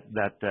 So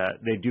that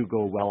they do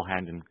go well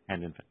hand in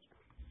hand.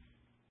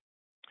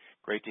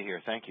 Great to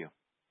hear. Thank you.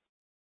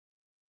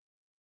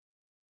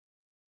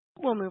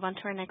 We'll move on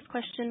to our next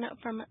question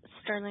from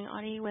Sterling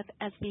Auty with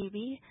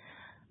SVB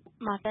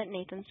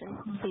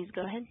MoffettNathanson. Please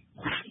go ahead.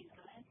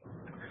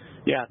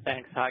 Yeah,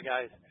 thanks. Hi,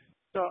 guys.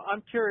 So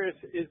I'm curious,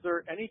 is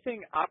there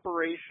anything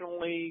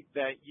operationally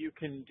that you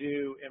can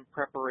do in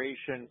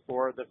preparation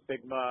for the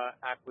Figma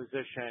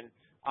acquisition,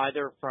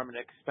 either from an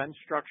expense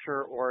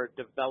structure or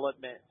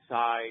development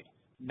side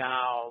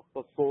now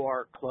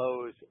before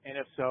close? And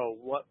if so,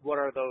 what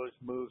are those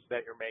moves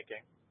that you're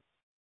making?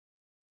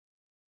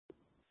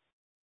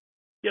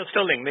 Yeah,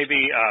 Sterling,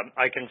 maybe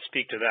I can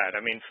speak to that.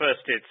 I mean,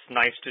 first, it's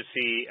nice to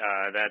see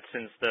that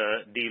since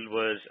the deal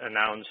was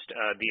announced,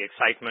 the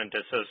excitement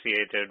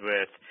associated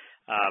with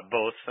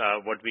both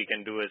what we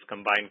can do as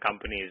combined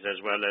companies, as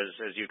well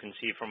as you can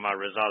see from our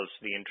results,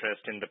 the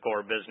interest in the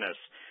core business.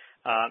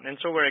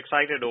 And so we're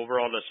excited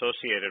overall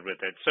associated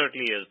with it.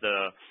 Certainly as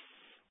the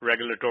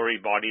regulatory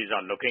bodies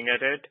are looking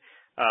at it,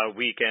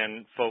 we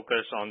can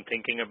focus on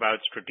thinking about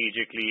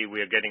strategically.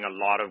 We are getting a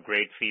lot of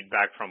great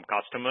feedback from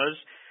customers.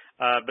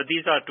 But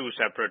these are two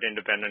separate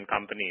independent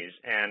companies,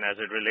 and as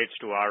it relates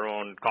to our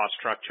own cost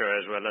structure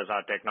as well as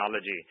our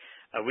technology,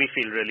 we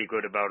feel really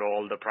good about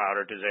all the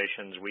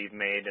prioritizations we've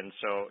made, and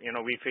so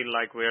we feel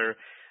like we're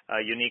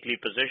uniquely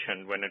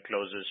positioned when it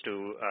closes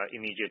to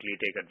immediately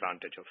take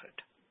advantage of it.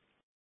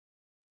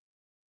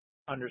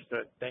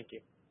 Understood. Thank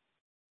you.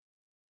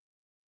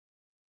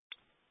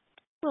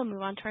 We'll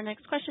move on to our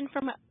next question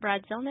from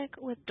Brad Zelnick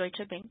with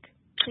Deutsche Bank.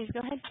 Please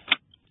go ahead.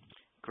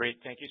 Great.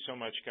 Thank you so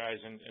much, guys,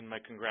 and my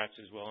congrats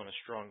as well on a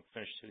strong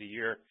finish to the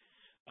year.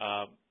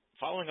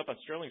 Following up on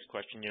Sterling's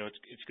question,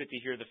 it's good to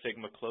hear the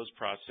Figma close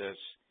process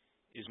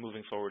is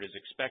moving forward as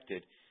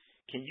expected.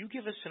 Can you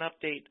give us an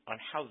update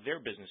on how their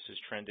business is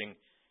trending,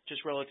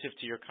 just relative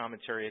to your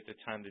commentary at the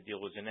time the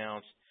deal was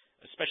announced,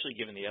 especially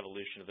given the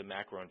evolution of the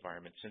macro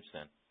environment since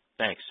then?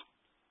 Thanks.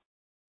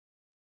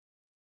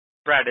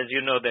 Brad, as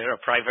you know, they're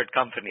a private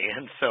company,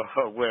 and so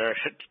we're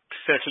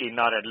certainly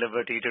not at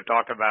liberty to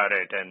talk about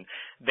it, and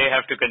they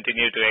have to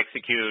continue to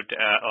execute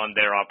on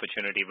their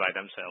opportunity by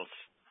themselves.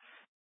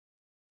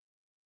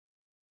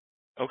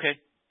 Okay.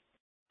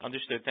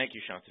 Understood. Thank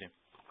you, Shantanu.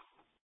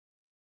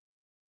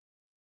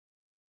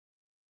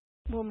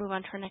 We'll move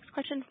on to our next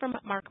question from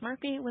Mark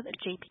Murphy with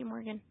J.P.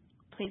 Morgan.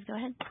 Please go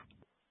ahead.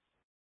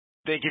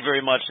 Thank you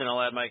very much, and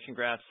I'll add my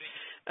congrats.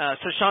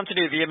 So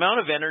Shantanu, the amount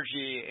of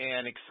energy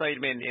and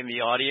excitement in the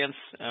audience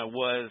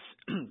was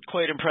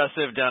quite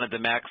impressive down at the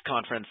MAX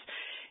conference.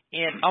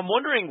 And I'm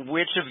wondering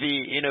which of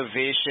the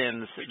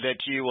innovations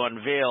that you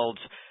unveiled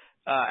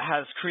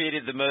has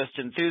created the most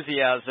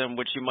enthusiasm,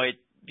 which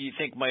you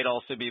think might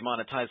also be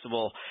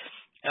monetizable.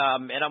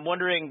 And I'm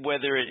wondering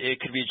whether it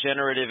could be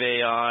generative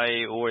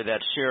AI or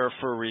that share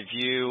for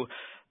review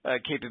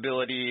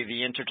capability,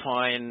 the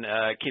intertwine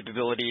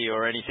capability,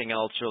 or anything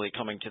else really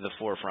coming to the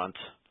forefront.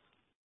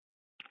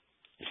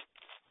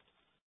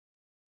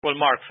 Well,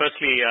 Mark,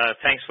 firstly,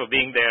 thanks for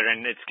being there,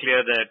 and it's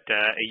clear that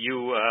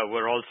you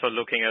were also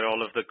looking at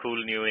all of the cool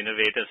new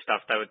innovative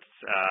stuff that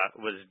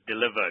was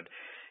delivered.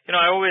 You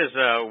know, I always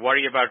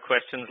worry about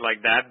questions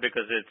like that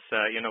because it's,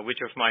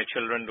 which of my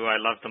children do I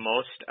love the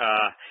most?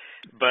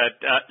 But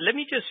let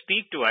me just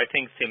speak to, I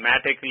think,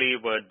 thematically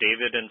what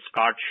David and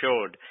Scott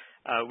showed,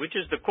 which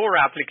is the core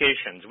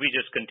applications. We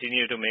just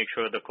continue to make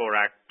sure the core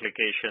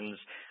applications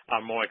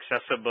are more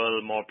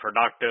accessible, more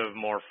productive,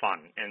 more fun.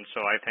 And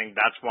so I think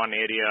that's one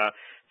area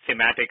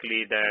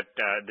thematically that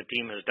the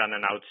team has done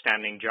an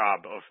outstanding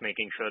job of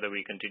making sure that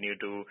we continue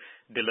to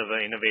deliver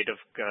innovative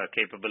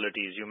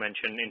capabilities. You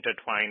mentioned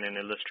Intertwine and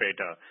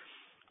Illustrator.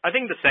 I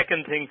think the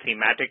second thing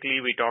thematically,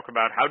 we talk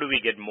about how do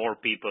we get more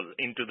people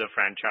into the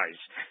franchise.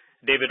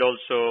 David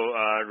also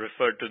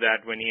referred to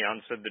that when he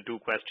answered the two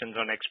questions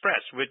on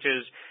Express, which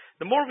is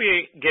the more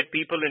we get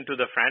people into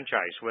the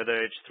franchise,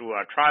 whether it's through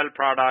our trial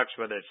products,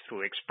 whether it's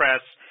through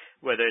Express,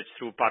 whether it's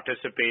through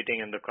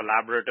participating in the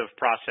collaborative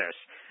process,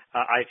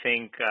 I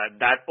think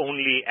that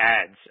only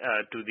adds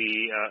to the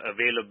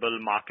available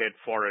market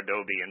for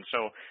Adobe. And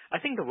so I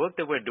think the work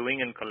that we're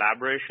doing in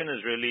collaboration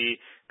is really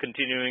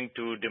continuing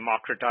to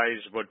democratize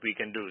what we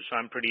can do. So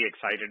I'm pretty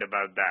excited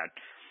about that.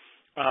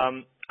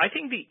 I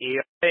think the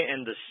AI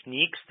and the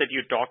sneaks that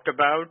you talked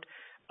about,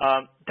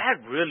 that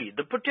really,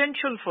 the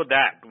potential for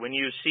that, when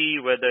you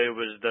see whether it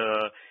was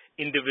the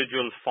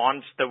individual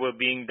fonts that were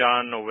being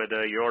done or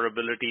whether your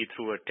ability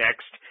through a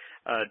text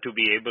to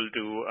be able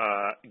to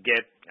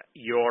get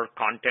your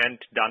content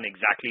done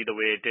exactly the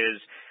way it is.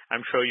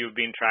 I'm sure you've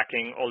been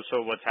tracking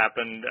also what's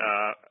happened,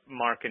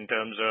 Mark, in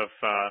terms of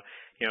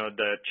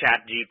the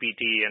chat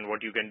GPT and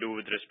what you can do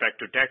with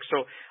respect to text.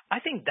 So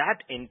I think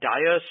that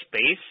entire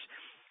space,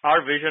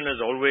 our vision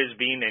has always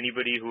been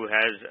anybody who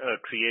has a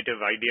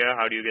creative idea,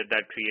 how do you get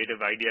that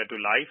creative idea to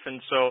life? And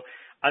so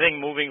I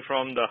think moving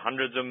from the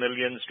hundreds of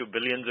millions to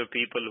billions of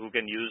people who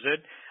can use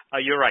it,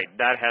 you're right,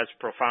 that has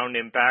profound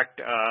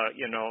impact,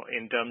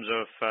 in terms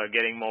of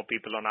getting more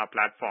people on our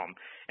platform.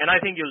 And I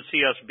think you'll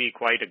see us be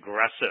quite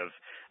aggressive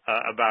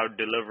about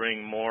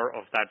delivering more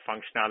of that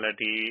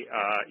functionality,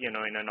 in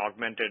an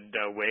augmented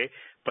way,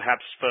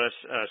 perhaps first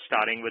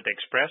starting with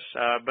Express.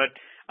 But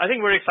I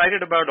think we're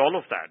excited about all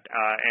of that.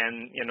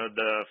 And,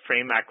 the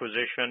Frame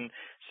acquisition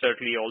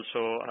certainly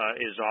also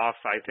is off.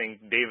 I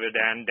think David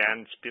and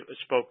Dan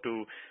spoke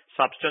to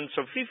Substance.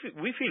 So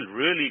we feel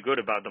really good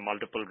about the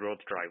multiple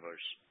growth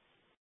drivers.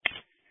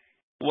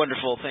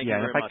 Wonderful. Thank you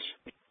very much.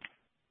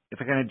 If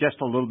I can adjust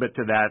a little bit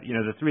to that,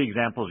 the three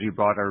examples you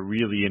brought are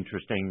really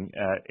interesting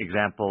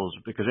examples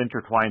because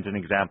Intertwine is an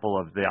example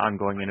of the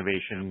ongoing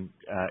innovation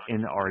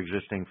in our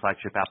existing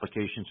flagship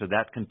application. So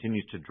that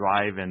continues to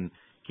drive and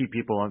keep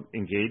people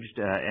engaged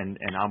and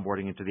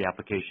onboarding into the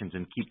applications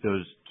and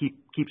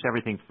keeps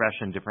everything fresh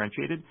and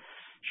differentiated.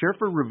 Share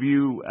for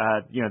review,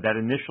 that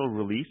initial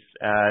release,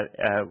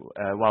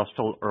 while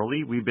still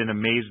early, we've been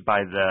amazed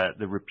by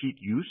the repeat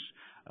use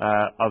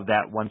of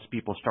that once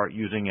people start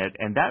using it.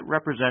 And that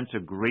represents a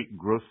great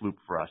growth loop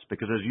for us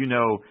because, as you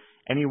know,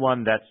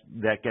 anyone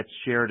that gets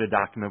shared a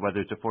document,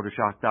 whether it's a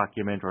Photoshop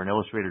document or an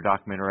Illustrator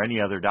document or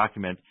any other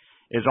document,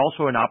 is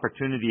also an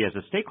opportunity as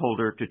a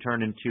stakeholder to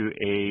turn into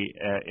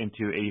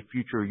a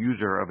future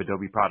user of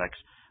Adobe products,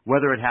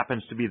 whether it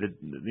happens to be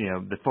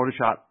the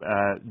Photoshop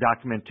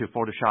document to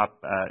Photoshop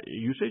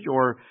usage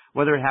or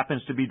whether it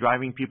happens to be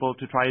driving people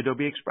to try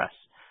Adobe Express.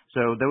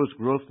 So those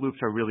growth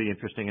loops are really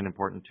interesting and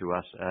important to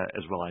us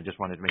as well. I just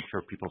wanted to make sure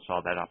people saw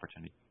that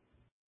opportunity.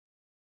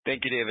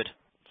 Thank you, David.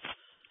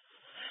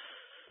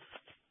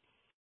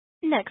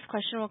 Next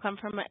question will come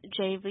from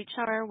Jay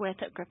Vleeschhouwer with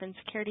Griffin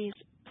Securities.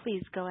 Please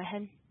go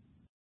ahead.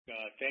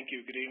 Thank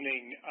you. Good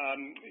evening.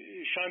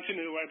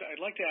 Shantanu,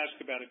 I'd like to ask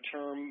about a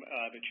term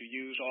that you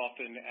use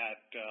often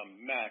at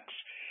MAX,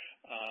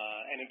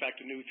 and in fact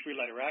a new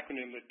three-letter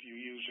acronym that you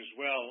use as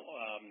well,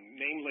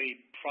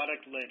 namely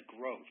product-led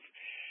growth.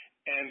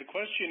 And the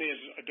question is,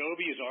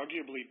 Adobe has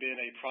arguably been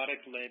a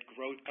product-led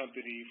growth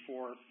company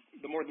for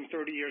the more than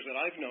 30 years that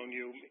I've known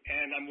you,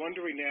 and I'm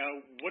wondering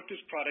now, what does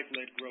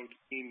product-led growth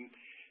mean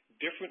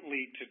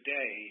differently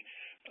today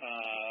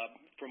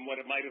from what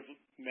it might have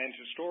meant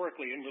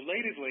historically? And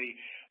relatedly,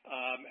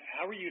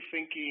 how are you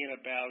thinking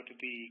about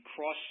the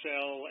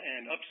cross-sell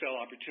and upsell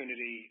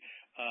opportunity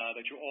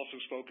that you also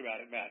spoke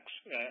about at MAX,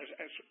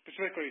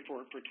 specifically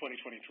for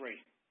 2023?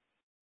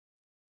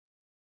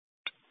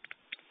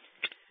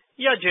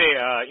 Yeah, Jay,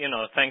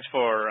 thanks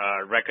for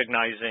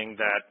recognizing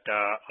that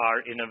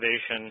our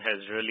innovation has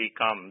really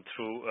come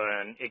through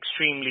an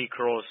extremely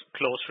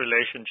close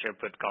relationship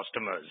with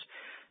customers.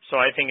 So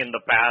I think in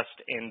the past,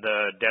 in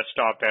the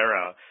desktop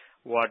era,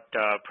 what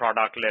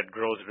product-led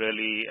growth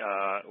really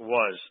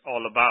was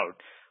all about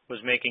was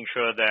making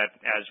sure that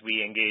as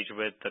we engage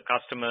with the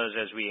customers,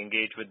 as we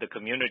engage with the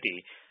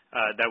community,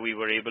 that we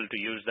were able to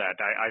use that.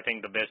 I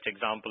think the best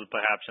example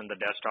perhaps in the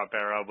desktop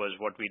era was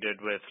what we did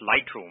with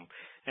Lightroom.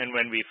 And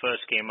when we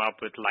first came up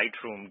with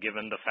Lightroom,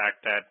 given the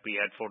fact that we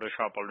had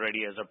Photoshop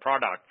already as a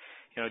product,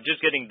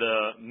 just getting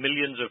the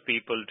millions of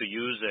people to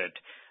use it,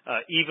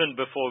 even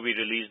before we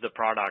released the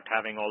product,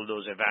 having all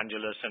those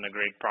evangelists and a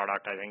great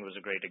product, I think was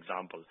a great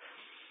example.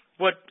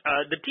 What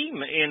the team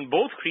in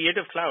both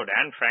Creative Cloud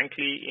and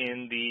frankly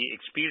in the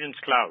Experience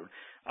Cloud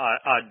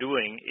are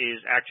doing is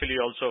actually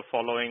also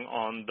following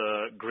on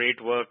the great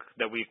work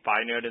that we've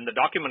pioneered in the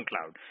Document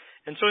Cloud.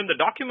 And so in the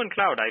Document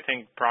Cloud, I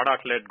think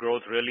product-led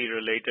growth really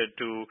related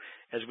to,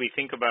 as we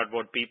think about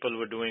what people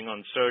were doing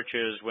on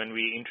searches when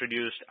we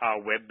introduced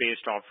our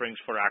web-based offerings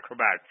for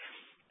Acrobat,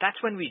 that's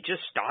when we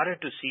just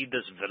started to see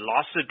this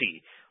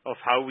velocity of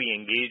how we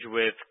engage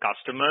with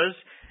customers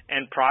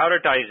and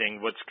prioritizing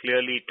what's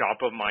clearly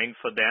top of mind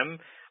for them.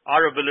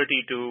 Our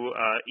ability to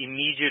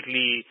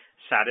immediately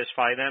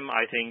satisfy them,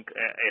 I think,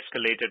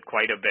 escalated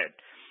quite a bit.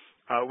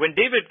 When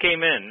David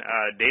came in,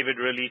 David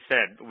really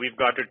said, we've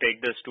got to take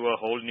this to a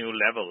whole new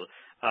level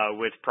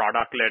with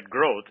product-led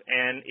growth,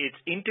 and it's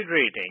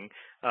integrating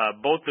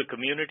both the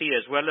community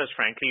as well as,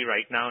 frankly,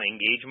 right now,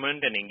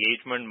 engagement and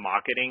engagement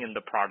marketing in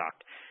the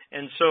product.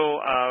 And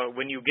so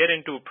when you get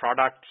into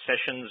product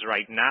sessions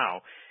right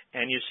now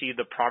and you see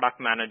the product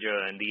manager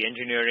and the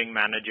engineering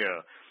manager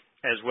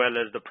as well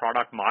as the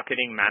product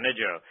marketing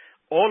manager,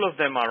 all of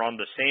them are on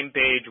the same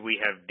page. We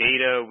have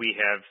data, we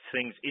have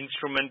things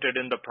instrumented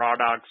in the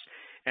products,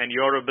 and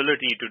your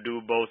ability to do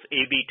both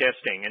A/B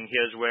testing. And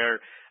here's where,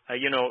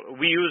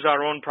 we use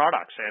our own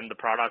products and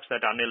the products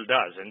that Anil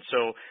does. And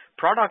so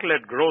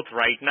product-led growth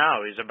right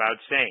now is about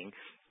saying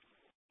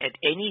at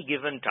any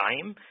given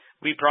time,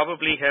 we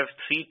probably have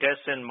 3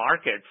 tests in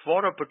market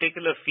for a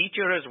particular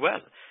feature as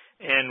well.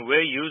 And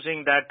we're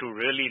using that to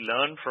really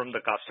learn from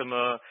the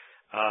customer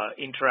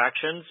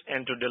interactions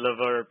and to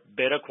deliver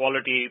better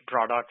quality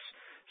products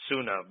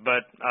sooner.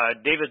 But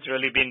David's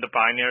really been the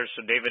pioneer.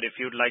 So David, if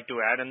you'd like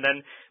to add, and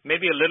then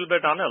maybe a little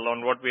bit, Anil,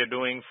 on what we're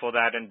doing for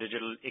that and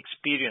digital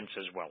experience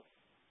as well.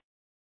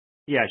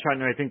 Yeah,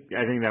 Shantanu, I think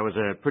that was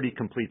a pretty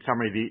complete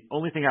summary. The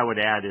only thing I would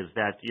add is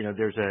that,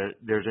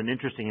 there's an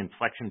interesting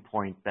inflection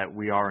point that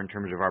we are in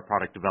terms of our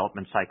product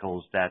development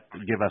cycles that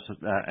give us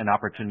an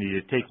opportunity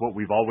to take what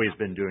we've always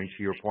been doing,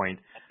 to your point,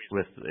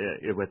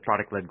 with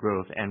product-led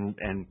growth and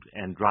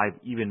drive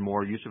even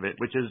more use of it,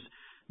 which is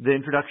the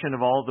introduction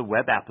of all the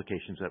web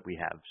applications that we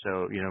have.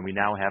 So, we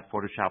now have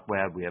Photoshop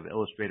Web, we have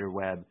Illustrator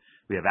Web,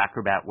 we have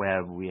Acrobat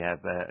Web, we have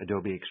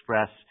Adobe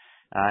Express,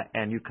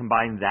 and you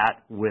combine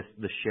that with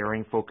the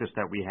sharing focus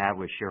that we have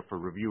with Share for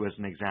Review as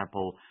an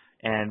example,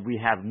 and we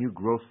have new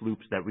growth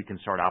loops that we can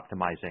start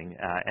optimizing,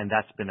 and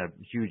that's been a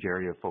huge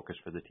area of focus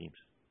for the teams.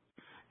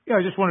 Yeah,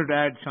 I just wanted to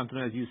add,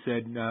 Shantanu, as you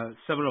said,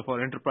 several of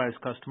our enterprise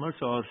customers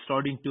are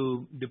starting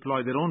to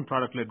deploy their own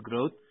product-led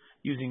growth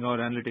using our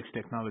analytics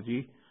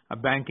technology. A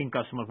banking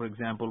customer, for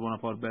example, one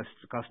of our best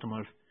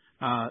customers,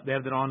 they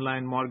have their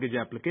online mortgage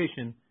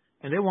application,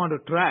 and they want to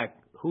track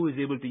who is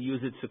able to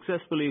use it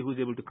successfully, who's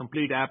able to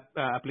complete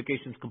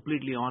applications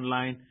completely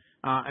online,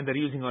 and they're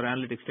using our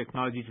analytics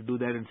technology to do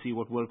that and see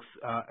what works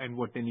and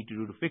what they need to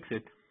do to fix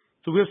it.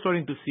 So we're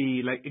starting to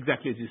see, like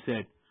exactly as you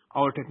said,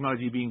 our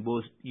technology being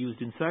both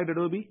used inside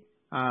Adobe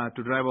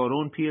to drive our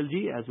own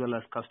PLG as well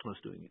as customers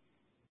doing it.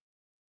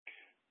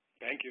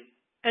 Thank you.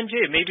 And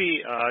Jay,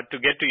 maybe to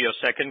get to your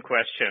second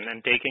question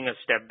and taking a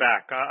step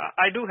back,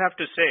 I do have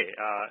to say,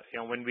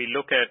 when we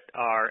look at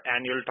our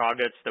annual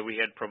targets that we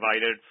had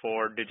provided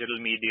for digital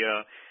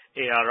media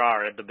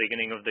ARR at the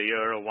beginning of the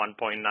year of $1.9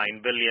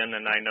 billion,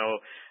 and I know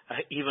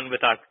even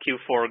with our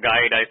Q4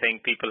 guide, I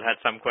think people had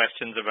some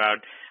questions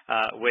about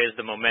where's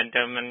the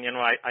momentum, and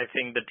I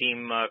think the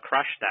team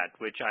crushed that,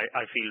 which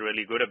I feel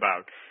really good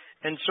about.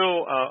 And so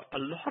a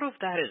lot of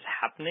that is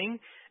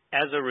happening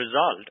as a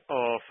result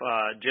of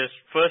just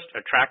first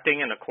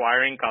attracting and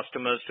acquiring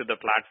customers to the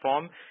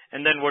platform,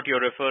 and then what you're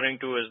referring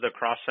to is the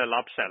cross-sell,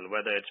 upsell,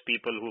 whether it's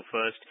people who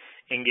first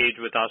engage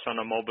with us on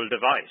a mobile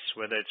device,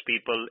 whether it's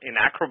people in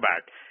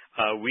Acrobat.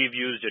 We've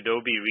used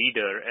Adobe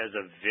Reader as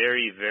a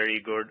very,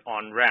 very good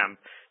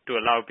on-ramp to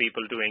allow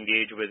people to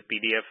engage with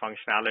PDF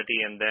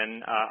functionality and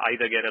then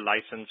either get a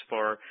license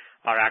for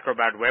our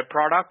Acrobat web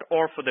product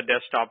or for the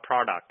desktop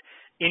product.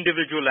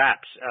 individual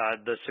apps.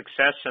 The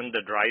success and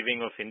the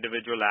driving of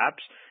individual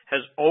apps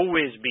has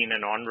always been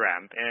an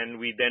on-ramp, and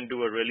we then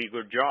do a really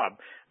good job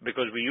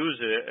because we use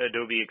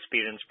Adobe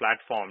Experience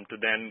Platform to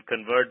then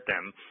convert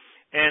them.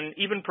 And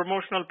even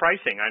promotional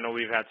pricing. I know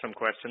we've had some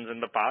questions in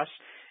the past,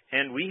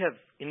 and we have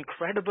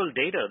incredible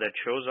data that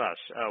shows us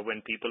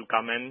when people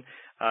come in,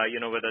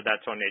 whether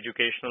that's on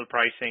educational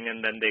pricing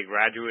and then they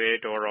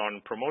graduate or on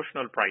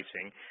promotional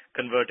pricing,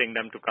 converting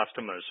them to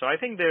customers. So I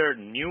think there are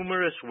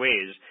numerous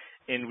ways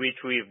in which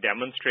we've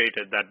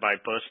demonstrated that by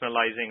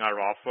personalizing our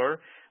offer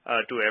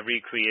to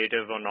every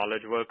creative or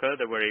knowledge worker,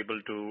 that we're able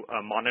to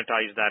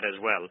monetize that as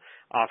well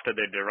after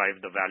they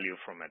derive the value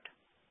from it.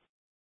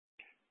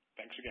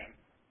 Thanks again.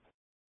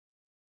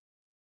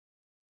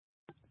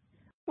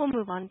 We'll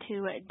move on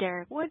to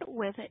Derek Wood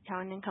with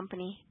Cowen and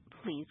Company.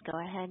 Please go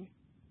ahead.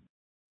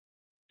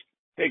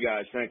 Hey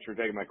guys, thanks for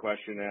taking my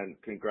question and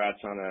congrats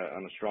on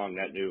a strong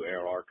net new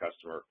ARR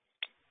customer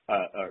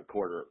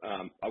quarter.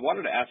 I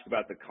wanted to ask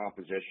about the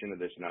composition of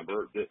this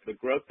number. The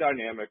growth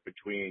dynamic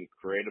between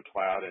Creative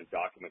Cloud and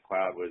Document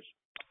Cloud was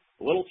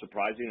a little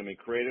surprising. I mean,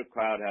 Creative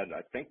Cloud had,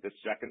 I think, the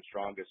second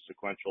strongest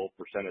sequential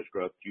percentage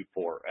growth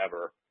Q4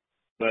 ever.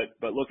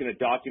 But looking at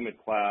Document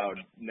Cloud,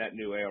 net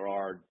new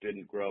ARR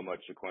didn't grow much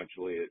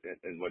sequentially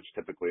in what's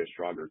typically a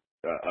stronger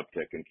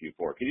uptick in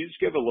Q4. Can you just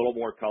give a little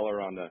more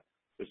color on the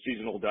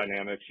seasonal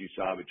dynamics you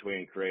saw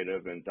between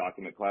Creative and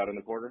Document Cloud in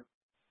the quarter?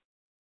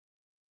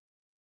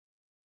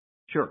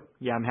 Sure.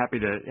 Yeah, I'm happy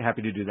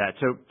to do that.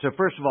 So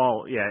first of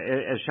all, yeah,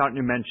 as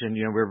Shantanu mentioned,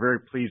 we're very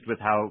pleased with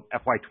how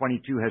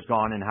FY22 has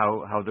gone and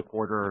how the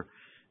quarter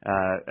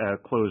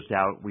closed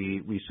out.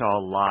 We saw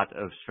a lot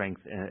of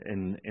strength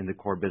in the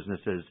core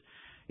businesses.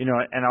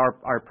 And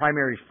our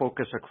primary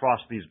focus across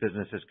these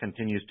businesses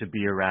continues to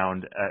be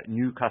around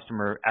new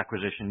customer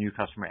acquisition, new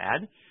customer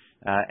ads.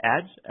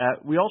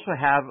 We also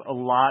have a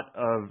lot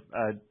of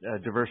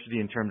diversity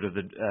in terms of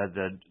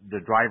the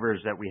drivers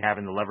that we have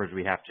and the levers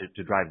we have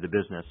to drive the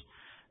business.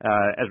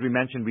 As we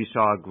mentioned, we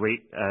saw great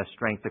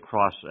strength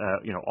across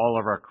all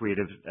of our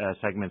creative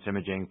segments: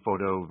 imaging,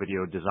 photo,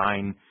 video,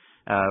 design.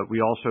 We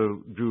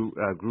also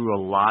grew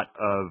a lot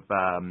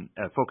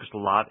focused a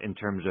lot in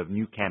terms of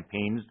new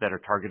campaigns that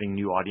are targeting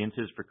new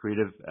audiences for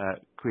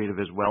creative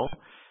as well,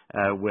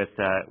 with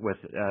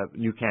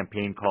new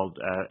campaign called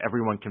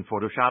Everyone Can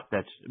Photoshop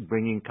that's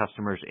bringing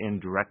customers in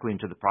directly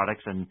into the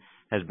products and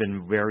has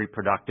been very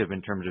productive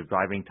in terms of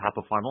driving top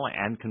of funnel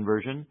and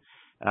conversion.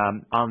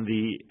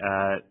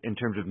 In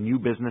terms of new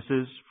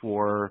businesses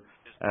for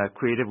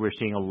creative, we're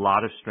seeing a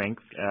lot of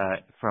strength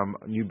from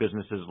new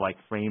businesses like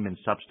Frame and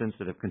Substance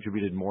that have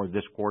contributed more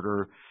this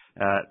quarter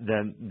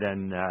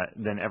than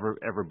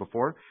ever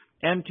before.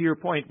 And to your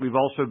point, we've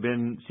also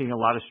been seeing a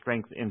lot of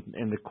strength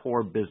in the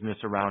core business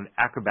around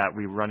Acrobat.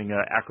 We're running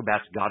a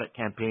Acrobat's Got It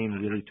campaign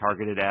really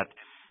targeted at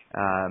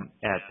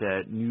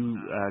new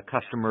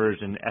customers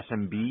in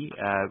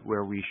SMB,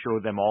 where we show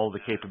them all the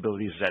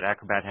capabilities that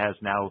Acrobat has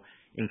now,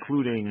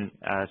 including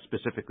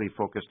specifically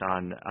focused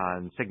on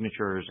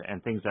signatures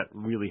and things that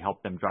really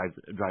help them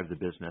drive the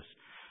business.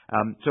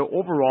 So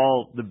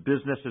overall, the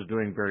business is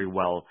doing very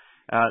well.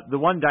 The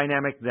one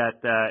dynamic that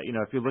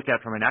if you look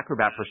at from an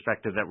Acrobat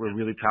perspective that we're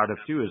really proud of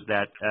too is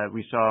that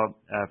we saw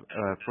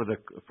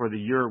for the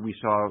year we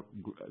saw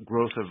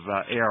growth of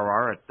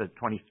ARR at the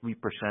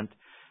 23%.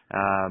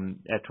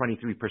 At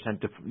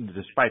 23%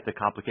 despite the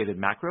complicated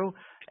macro.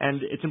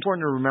 And it's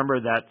important to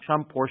remember that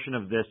some portion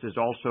of this is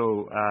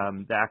also,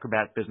 the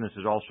Acrobat business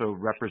is also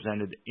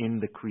represented in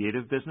the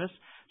creative business.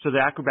 So the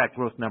Acrobat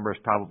growth number is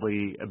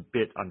probably a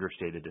bit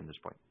understated in this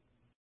point.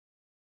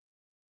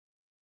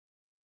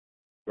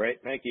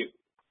 Great. Thank you.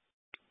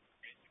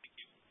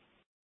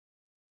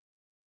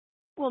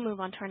 We'll move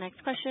on to our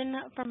next question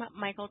from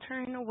Michael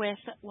Turrin with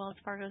Wells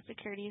Fargo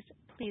Securities.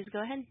 Please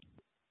go ahead.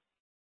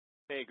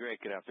 Hey,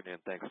 great. Good afternoon.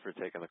 Thanks for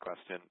taking the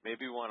question.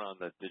 Maybe one on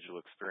the digital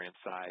experience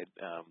side.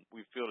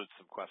 We've fielded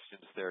some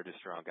questions there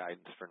just around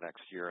guidance for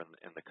next year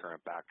in the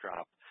current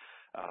backdrop.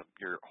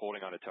 You're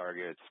holding on to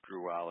targets,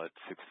 grew well at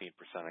 16%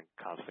 in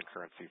constant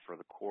currency for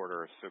the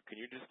quarter. So can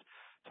you just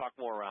talk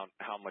more around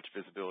how much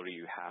visibility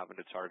you have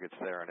into targets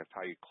there and if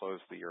how you close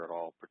the year at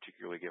all,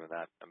 particularly given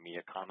that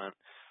EMEA comment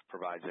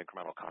provides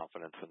incremental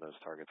confidence in those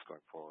targets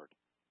going forward?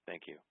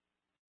 Thank you.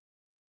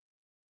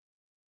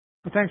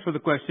 Thanks for the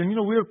question.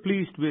 We're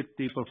pleased with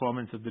the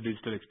performance of the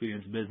digital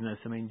experience business.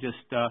 I mean, just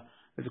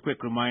as a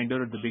quick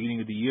reminder, at the beginning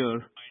of the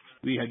year,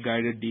 we had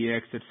guided DX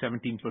at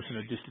 17%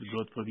 adjusted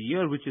growth for the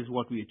year, which is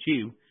what we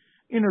achieved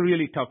in a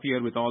really tough year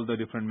with all the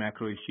different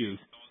macro issues.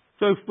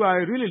 So if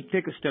I really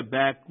take a step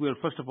back,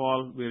 first of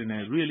all, we're in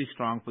a really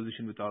strong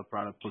position with our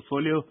product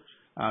portfolio.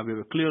 We have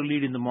a clear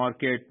lead in the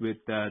market with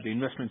the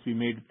investments we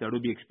made with the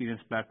Adobe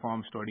Experience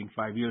Platform starting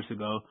 5 years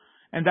ago.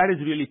 And that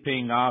is really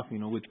paying off,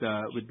 with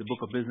the book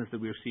of business that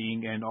we're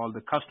seeing and all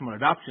the customer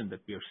adoption that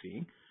we are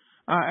seeing.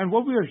 And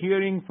what we are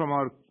hearing from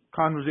our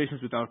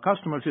conversations with our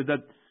customers is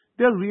that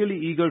they're really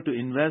eager to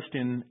invest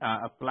in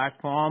a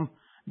platform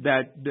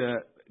that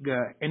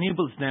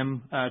enables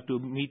them to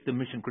meet the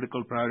mission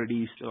critical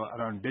priorities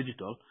around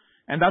digital.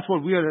 And that's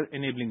what we are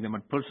enabling them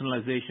at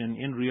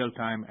personalization in real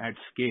time at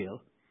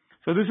scale.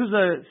 So this is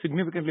a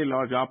significantly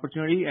large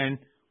opportunity. And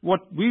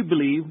what we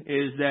believe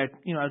is that,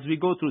 as we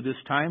go through this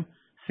time,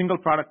 single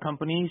product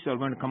companies are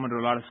going to come under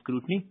a lot of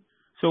scrutiny.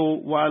 So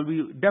while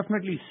we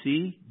definitely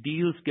see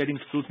deals getting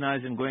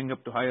scrutinized and going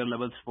up to higher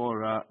levels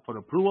for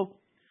approval,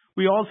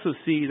 we also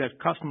see that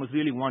customers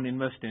really want to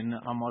invest in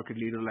a market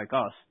leader like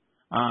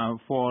us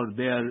for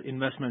their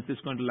investments.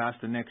 It's going to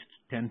last the next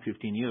 10,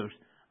 15 years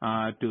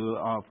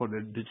for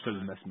their digital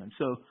investments.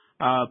 So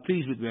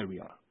pleased with where we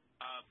are.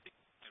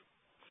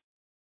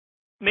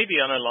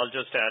 Maybe, Anil, I'll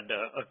just add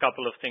a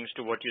couple of things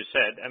to what you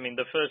said. I mean,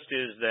 the first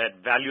is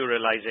that value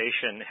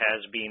realization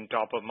has been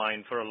top of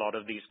mind for a lot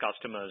of these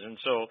customers. And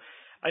so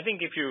I think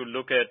if you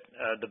look at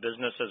the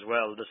business as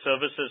well, the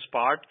services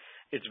part,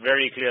 it's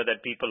very clear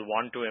that people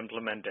want to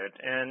implement it.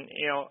 And,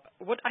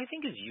 what I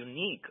think is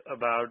unique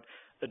about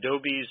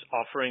Adobe's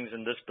offerings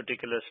in this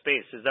particular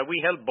space is that we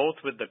help both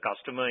with the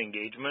customer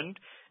engagement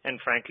and,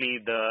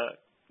 frankly,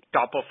 the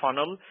top of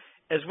funnel,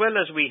 as well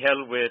as we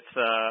help with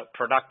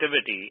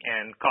productivity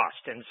and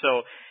cost. And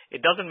so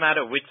it doesn't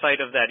matter which side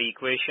of that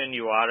equation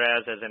you are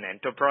as an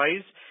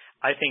enterprise.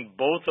 I think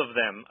both of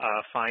them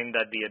find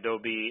that the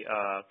Adobe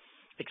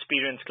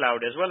Experience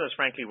Cloud, as well as,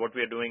 frankly, what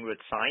we're doing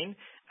with Sign,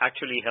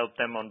 actually help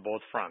them on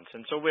both fronts.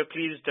 And so we're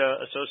pleased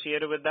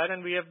associated with that,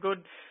 and we have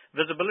good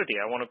visibility.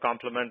 I want to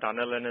compliment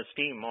Anil and his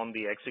team on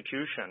the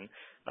execution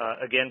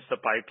against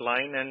the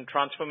pipeline, and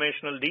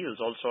transformational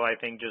deals also, I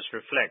think, just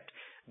reflect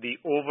the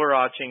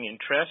overarching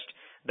interest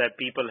that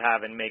people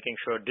have in making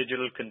sure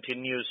digital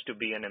continues to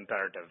be an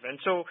imperative. And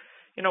so,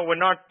 we're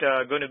not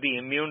going to be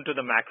immune to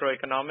the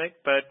macroeconomic,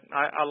 but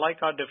I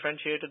like our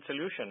differentiated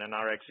solution and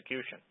our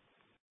execution.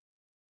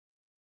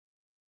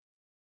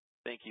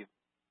 Thank you.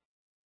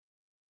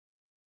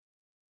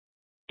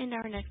 And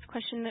our next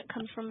question that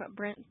comes from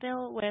Brent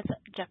Thill with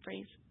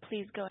Jefferies.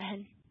 Please go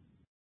ahead.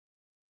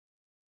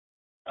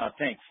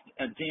 Thanks.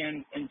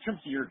 Dan, in terms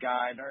of your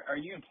guide, are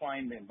you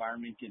implying the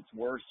environment gets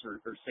worse or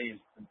stays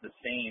the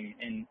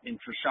same? And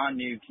for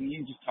Shantanu, can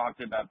you just talk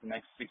about the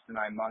next 6 to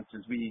 9 months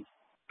as we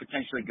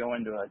potentially go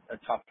into a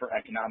tougher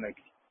economic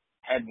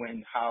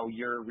headwind, how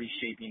you're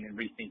reshaping and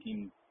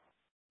rethinking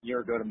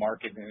your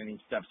go-to-market and any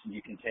steps that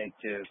you can take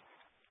to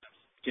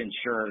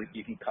ensure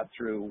you can cut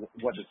through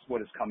what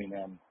is coming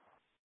in?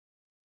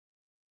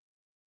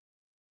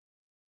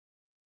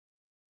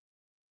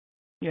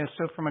 Yeah,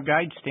 so from a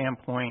guide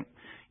standpoint,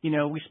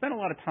 we spent a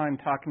lot of time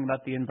talking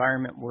about the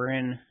environment we're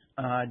in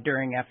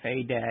during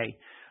FA Day.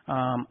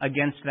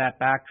 Against that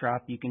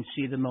backdrop, you can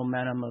see the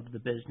momentum of the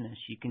business.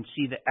 You can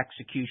see the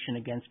execution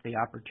against the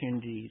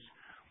opportunities.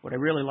 What I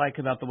really like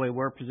about the way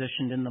we're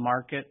positioned in the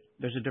market,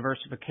 there's a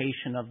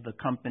diversification of the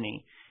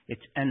company.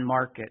 It's end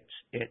markets,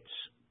 it's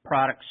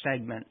product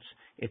segments,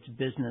 it's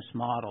business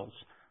models.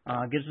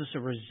 It gives us a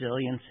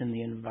resilience in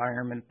the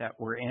environment that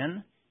we're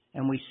in,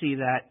 and we see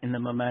that in the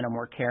momentum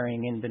we're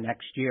carrying into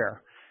next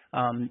year.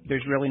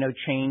 There's really no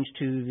change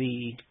to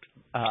the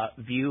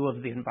view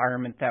of the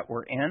environment that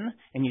we're in,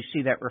 and you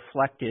see that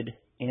reflected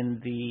in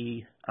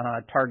the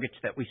targets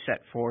that we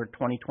set for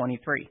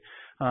 2023.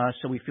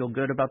 So we feel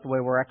good about the way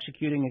we're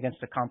executing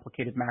against a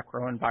complicated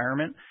macro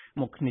environment,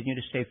 and we'll continue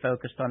to stay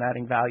focused on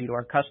adding value to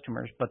our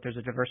customers. But there's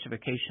a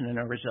diversification and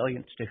a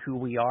resilience to who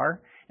we are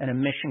and a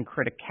mission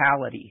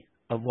criticality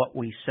of what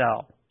we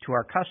sell to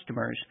our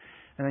customers.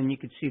 And then you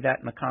could see that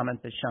in the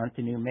comment that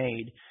Shantanu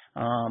made.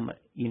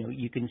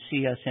 You can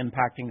see us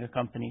impacting the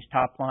company's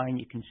top line.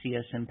 You can see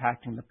us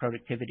impacting the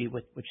productivity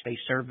with which they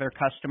serve their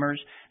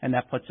customers, and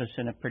that puts us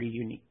in a pretty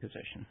unique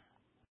position.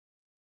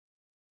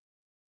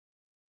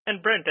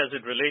 And Brent, as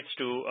it relates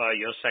to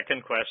your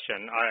second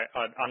question,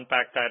 I'd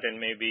unpack that in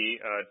maybe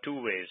 2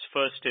 ways.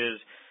 First is,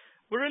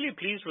 we're really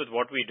pleased with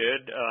what we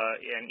did,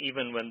 and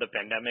even when the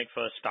pandemic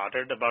first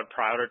started, about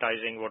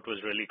prioritizing what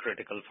was really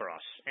critical for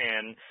us.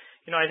 And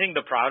I think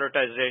the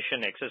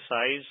prioritization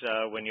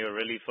exercise, when you're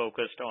really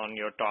focused on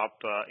your top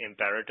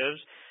imperatives,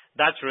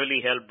 that's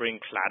really helped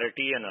bring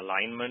clarity and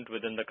alignment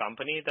within the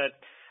company that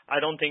I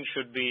don't think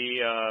should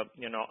be,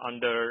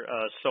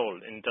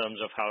 undersold in terms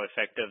of how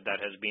effective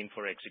that has been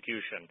for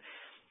execution.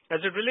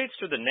 As it relates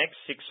to the next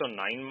 6 or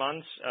 9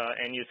 months,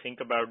 and you think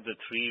about the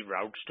 3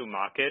 routes to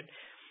market,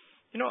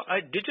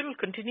 digital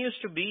continues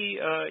to be,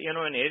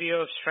 an area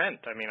of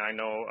strength. I mean, I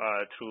know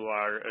through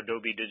our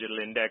Adobe Digital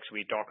Index,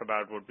 we talk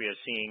about what we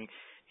are seeing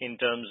in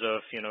terms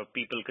of,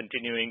 people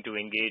continuing to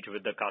engage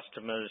with the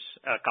customers,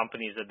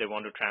 companies that they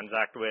want to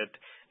transact with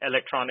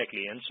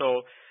electronically. And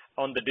so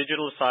on the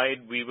digital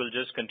side, we will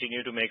just continue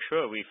to make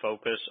sure we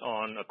focus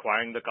on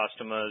acquiring the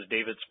customers.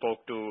 David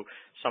spoke to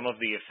some of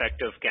the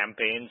effective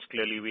campaigns.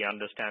 Clearly, we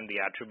understand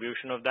the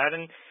attribution of that,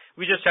 and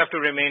we just have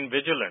to remain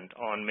vigilant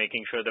on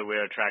making sure that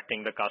we're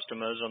attracting the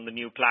customers on the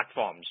new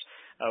platforms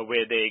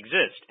where they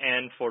exist.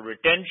 And for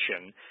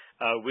retention,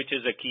 which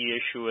is a key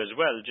issue as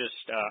well,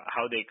 just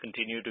how they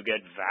continue to get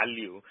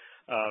value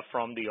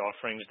from the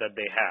offerings that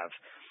they have.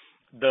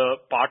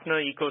 the partner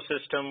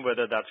ecosystem,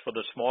 whether that's for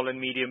the small and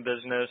medium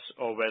business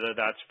or whether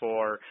that's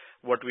for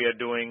what we are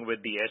doing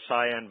with the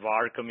SI and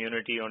VAR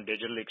community on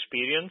digital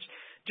experience,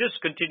 just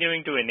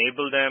continuing to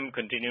enable them,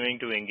 continuing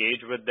to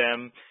engage with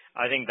them.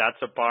 I think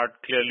that's a part.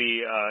 Clearly,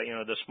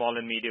 the small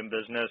and medium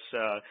business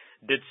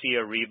did see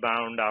a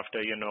rebound after,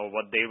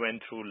 what they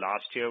went through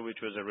last year, which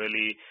was a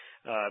really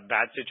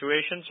bad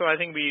situation. So I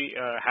think we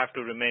have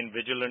to remain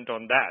vigilant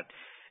on that.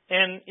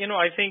 And,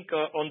 I think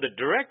on the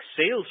direct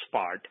sales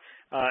part,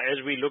 as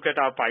we look at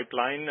our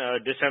pipeline,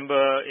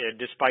 December,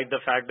 despite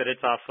the fact that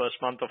it's our first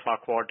month of our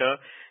quarter,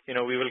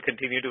 we will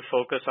continue to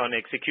focus on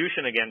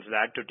execution against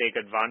that to take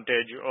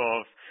advantage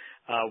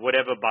of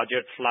whatever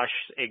budget flush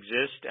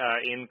exists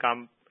in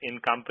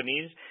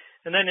companies.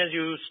 And then as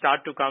you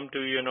start to come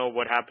to,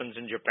 what happens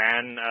in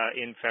Japan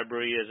in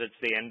February as it's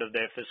the end of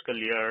their fiscal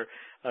year,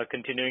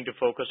 continuing to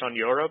focus on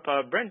Europe.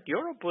 Brent,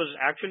 Europe was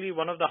actually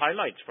one of the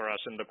highlights for us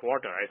in the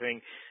quarter. I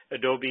think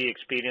Adobe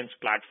Experience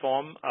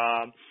Platform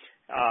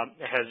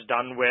has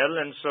done well.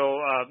 And so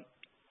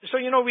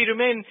we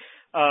remain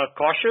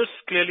cautious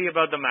clearly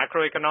about the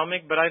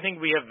macroeconomic, but I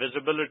think we have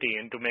visibility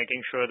into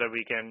making sure that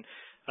we can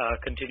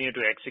continue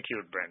to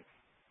execute, Brent.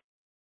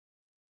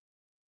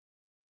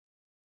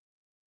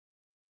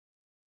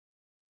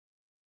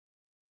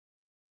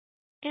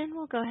 And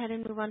we'll go ahead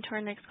and move on to our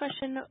next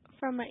question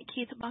from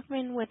Keith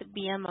Bachman with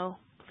BMO.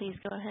 Please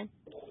go ahead.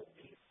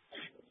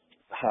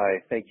 Hi,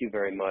 thank you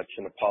very much,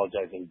 and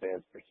apologize in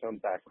advance for some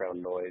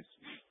background noise.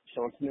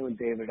 Shantanu and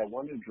David, I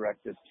wanted to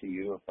direct this to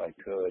you if I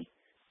could.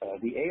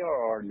 The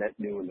ARR net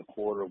new in the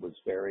quarter was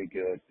very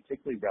good,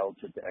 particularly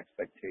relative to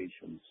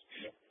expectations.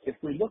 If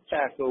we look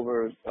back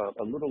over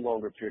a little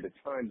longer period of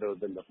time, though,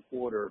 than the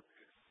quarter,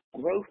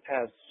 growth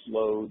has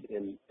slowed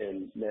in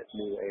net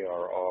new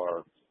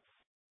ARR,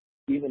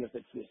 even if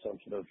it's the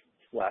assumption of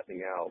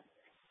flattening out.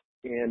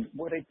 And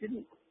what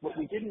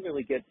we didn't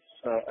really get,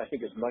 I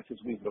think, as much as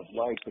we would have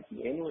liked at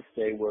the Analyst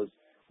Day was,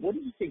 what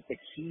do you think the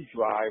key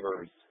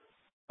drivers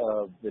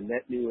of the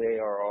net new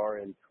ARR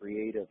and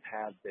creative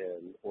have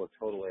been, or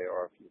total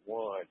ARR if you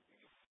want,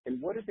 and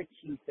what are the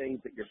key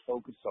things that you're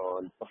focused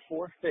on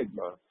before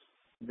Figma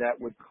that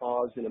would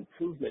cause an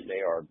improvement in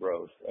ARR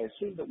growth? I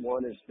assume that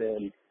one has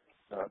been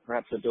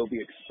perhaps Adobe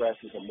Express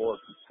is a more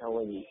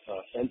compelling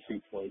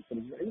entry point, but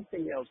is there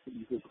anything else that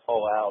you could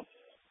call out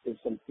as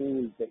some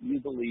themes that you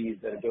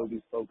believe that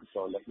Adobe's focused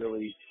on that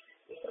really,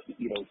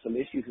 some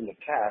issues in the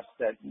past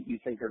that you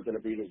think are going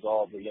to be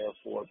resolved and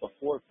therefore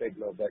before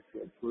Figma that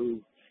could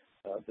improve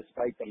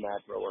despite the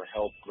macro or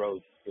help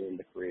growth in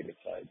the creative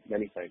side?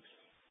 Many thanks.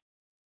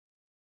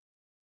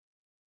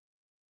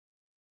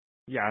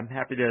 Yeah, I'm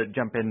happy to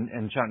jump in,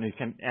 and Shantanu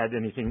can add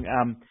anything.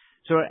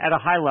 So at a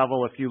high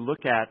level, if you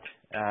look at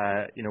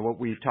what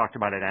we've talked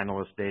about at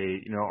Analyst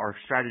Day, our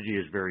strategy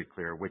is very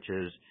clear, which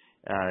is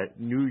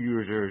new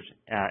users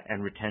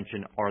and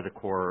retention are the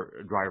core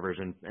drivers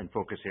and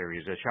focus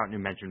areas. As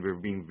Shantanu mentioned, we're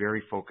being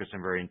very focused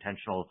and very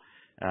intentional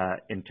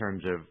in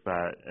terms of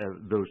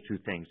those two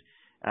things.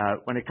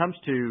 When it comes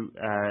to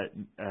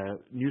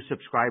new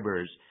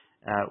subscribers,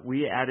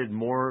 we added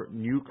more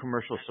new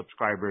commercial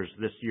subscribers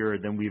this year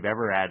than we've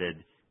ever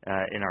added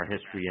in our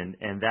history,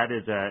 and that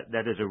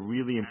is a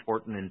really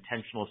important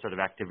intentional set of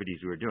activities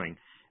we're doing.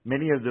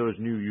 Many of those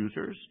new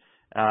users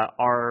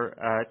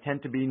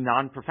tend to be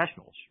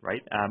non-professionals,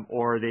 right?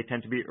 Or they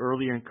tend to be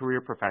early in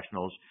career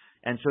professionals,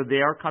 and so they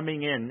are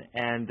coming in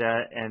and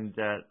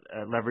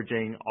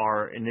leveraging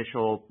our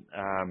initial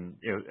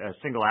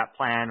single app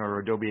plan or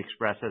Adobe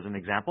Express as an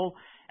example.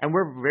 And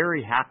we're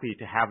very happy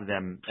to have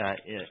them,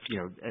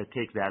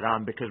 take that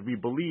on, because we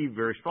believe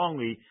very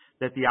strongly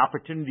that the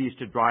opportunities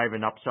to drive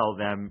and upsell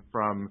them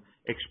from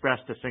Express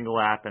to single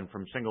app and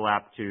from single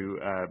app to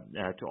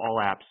all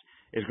apps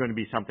is going to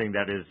be something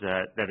that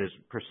is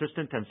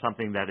persistent and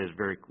something that is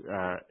very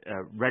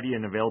ready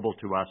and available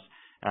to us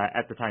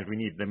at the times we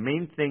need. The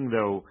main thing,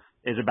 though,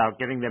 is about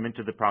getting them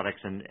into the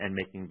products and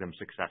making them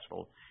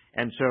successful.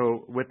 And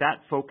so with that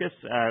focus,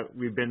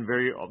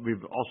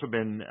 we've also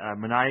been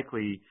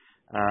maniacally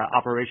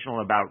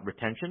operational about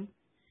retention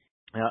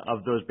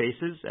of those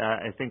bases.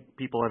 I think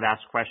people have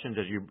asked questions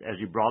as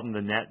you broaden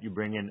the net, you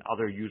bring in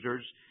other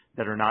users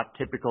that are not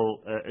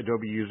typical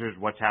Adobe users,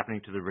 what's happening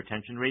to the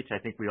retention rates. I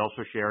think we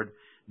also shared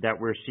that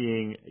we're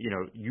seeing,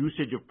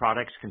 usage of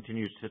products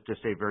continues to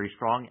stay very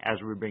strong as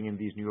we bring in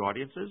these new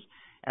audiences.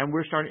 And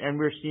we're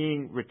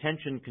seeing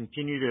retention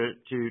continue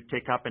to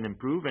take up and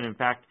improve. And in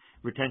fact,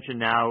 retention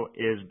now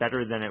is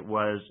better than it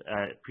was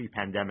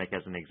pre-pandemic,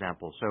 as an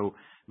example. So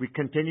we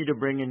continue to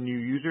bring in new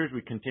users.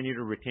 We continue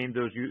to retain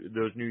those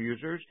new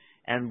users,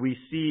 and we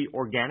see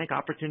organic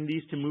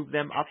opportunities to move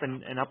them up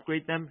and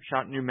upgrade them.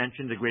 Shantanu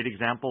mentioned a great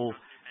example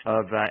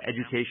of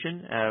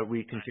education.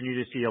 We continue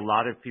to see a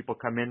lot of people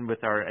come in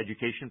with our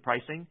education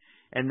pricing,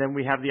 and then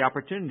we have the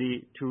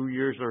opportunity 2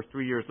 years or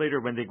 3 years later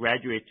when they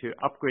graduate to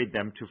upgrade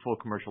them to full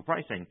commercial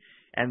pricing.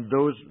 And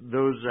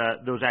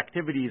those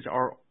activities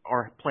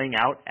are playing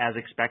out as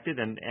expected,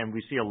 and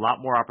we see a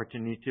lot more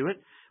opportunity to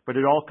it. But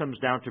it all comes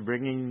down to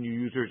bringing new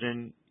users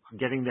in,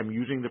 getting them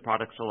using the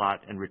products a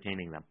lot, and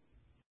retaining them.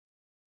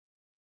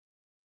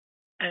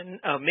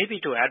 And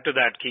maybe to add to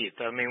that, Keith,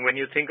 I mean, when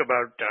you think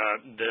about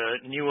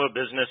the newer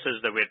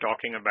businesses that we're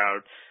talking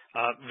about,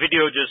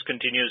 video just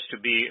continues to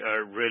be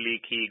a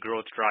really key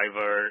growth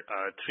driver,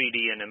 3D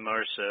and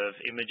immersive,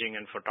 imaging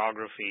and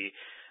photography.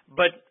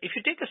 But if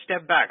you take a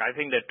step back, I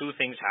think there are two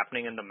things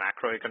happening in the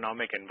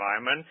macroeconomic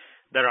environment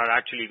that are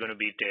actually going to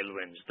be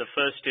tailwinds. The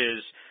first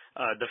is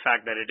the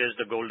fact that it is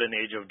the golden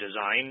age of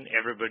design.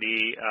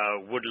 Everybody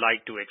would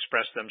like to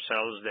express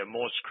themselves. There are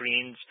more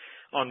screens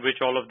on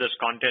which all of this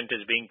content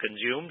is being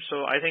consumed.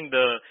 So I think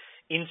the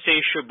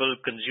insatiable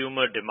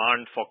consumer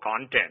demand for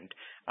content,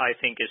 I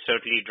think, is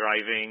certainly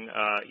driving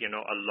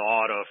a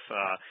lot of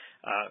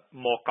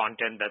more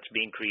content that's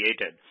being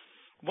created.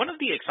 One of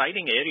the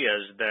exciting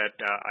areas that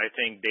I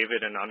think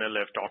David and Anil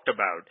have talked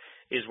about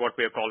is what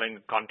we're calling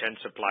content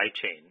supply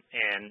chain.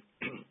 And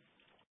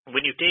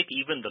when you take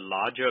even the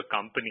larger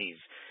companies,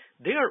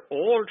 they are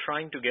all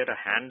trying to get a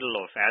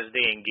handle of, as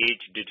they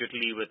engage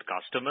digitally with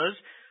customers,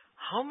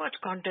 how much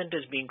content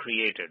is being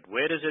created?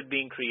 Where is it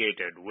being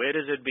created? Where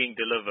is it being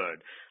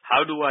delivered?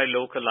 How do I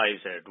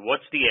localize it?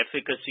 What's the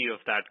efficacy of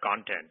that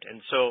content?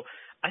 And so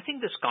I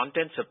think this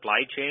content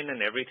supply chain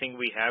and everything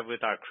we have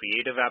with our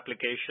creative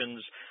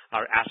applications,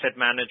 our asset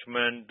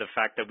management, the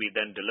fact that we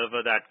then deliver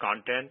that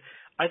content,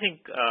 I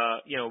think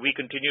we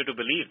continue to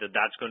believe that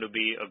that's going to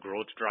be a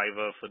growth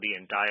driver for the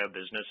entire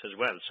business as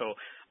well. So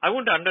I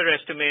wouldn't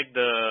underestimate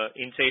the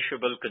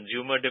insatiable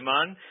consumer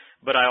demand,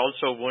 but I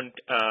also wouldn't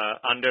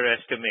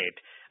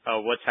underestimate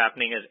what's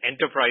happening as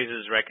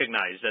enterprises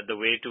recognize that the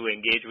way to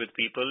engage with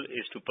people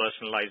is to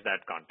personalize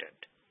that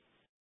content.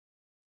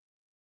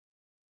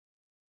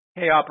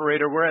 Hey,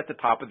 operator, we're at the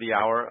top of the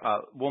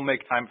hour. We'll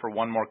make time for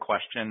one more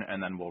question, and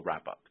then we'll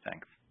wrap up.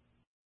 Thanks.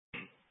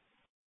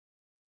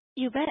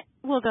 You bet.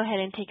 We'll go ahead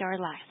and take our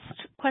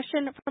last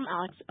question from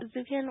Alex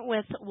Zukin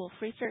with Wolfe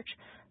Research.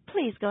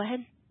 Please go ahead.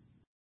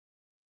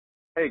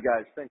 Hey,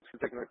 guys. Thanks for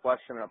taking the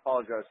question, and I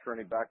apologize for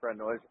any background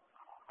noise.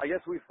 I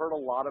guess we've heard a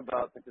lot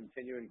about the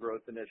continuing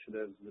growth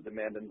initiatives and the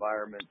demand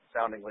environment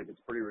sounding like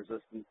it's pretty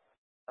resistant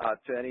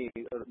to any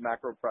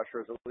macro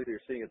pressures, at least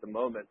you're seeing at the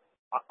moment.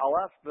 I'll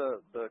ask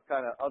the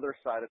kind of other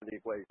side of the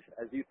equation.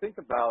 As you think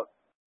about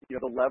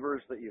the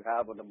levers that you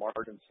have on the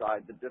margin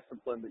side, the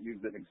discipline that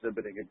you've been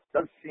exhibiting, it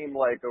does seem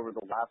like over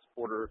the last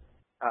quarter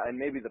and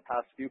maybe the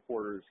past few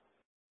quarters,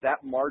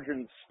 that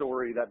margin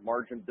story, that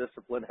margin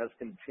discipline has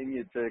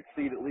continued to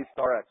exceed at least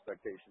our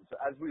expectations. So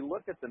as we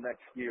look at the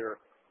next year,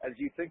 as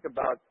you think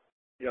about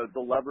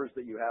the levers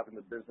that you have in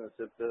the business,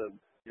 if the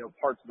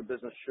parts of the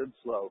business should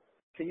slow,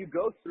 can you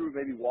go through,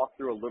 maybe walk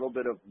through a little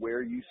bit of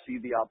where you see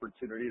the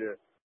opportunity to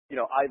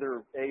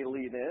either A,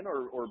 lean in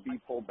or B,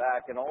 pull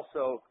back, and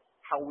also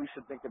how we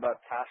should think about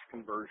cash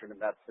conversion in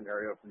that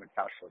scenario from a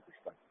cash flow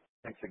perspective?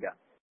 Thanks again.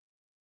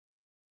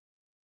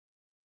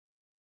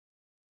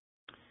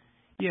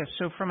 Yeah,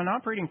 so from an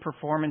operating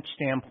performance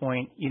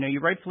standpoint, you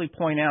rightfully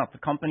point out the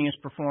company is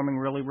performing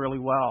really, really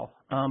well.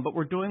 But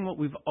we're doing what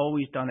we've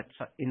always done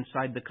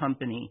inside the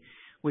company,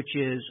 which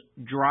is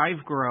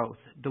drive growth,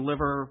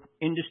 deliver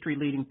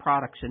industry-leading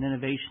products and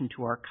innovation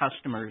to our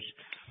customers,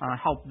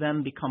 help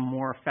them become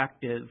more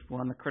effective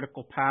on the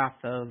critical path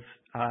of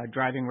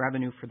driving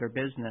revenue for their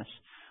business.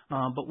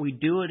 But we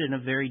do it in a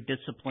very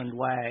disciplined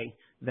way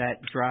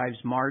that drives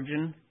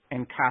margin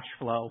and cash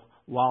flow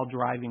while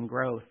driving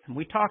growth. And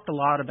we talked a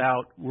lot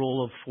about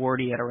Rule of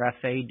 40 at our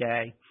FA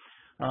Day.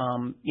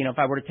 If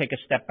I were to take a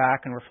step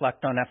back and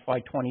reflect on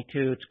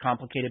FY22, it's a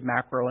complicated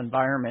macro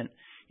environment,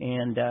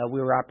 and we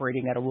were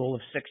operating at a Rule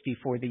of 60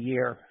 for the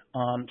year.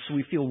 So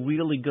we feel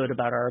really good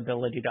about our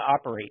ability to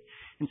operate.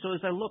 And so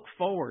as I look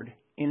forward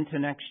into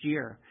next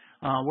year,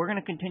 we're going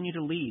to continue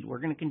to lead. We're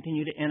going to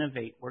continue to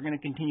innovate. We're going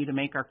to continue to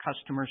make our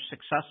customers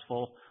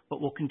successful,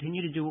 but we'll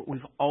continue to do what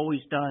we've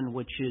always done,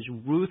 which is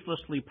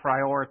ruthlessly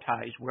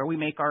prioritize where we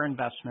make our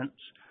investments,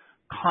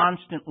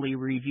 constantly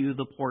review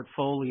the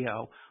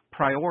portfolio,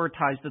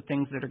 prioritize the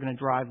things that are going to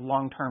drive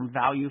long-term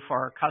value for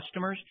our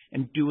customers,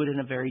 and do it in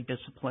a very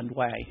disciplined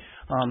way.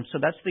 So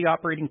that's the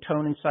operating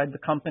tone inside the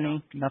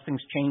company.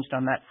 Nothing's changed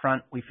on that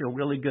front. We feel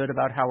really good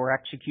about how we're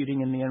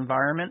executing in the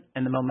environment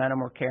and the momentum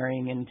we're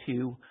carrying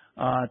into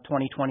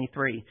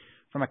 2023.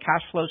 From a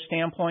cash flow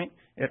standpoint,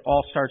 it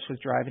all starts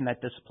with driving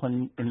that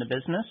discipline in the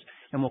business,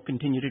 and we'll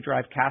continue to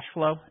drive cash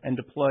flow and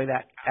deploy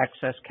that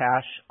excess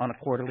cash on a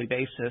quarterly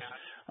basis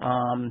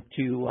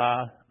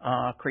to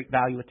create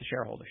value with the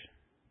shareholders.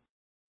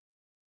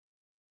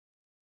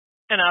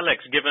 And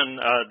Alex, given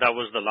that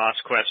was the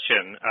last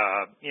question,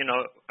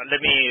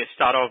 let me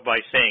start off by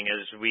saying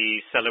as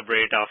we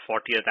celebrate our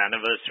 40th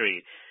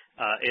anniversary,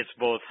 it's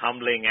both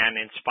humbling and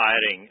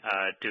inspiring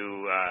to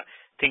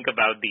think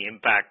about the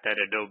impact that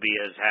Adobe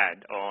has had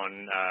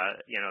on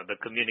the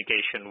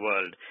communication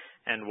world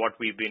and what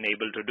we've been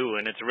able to do.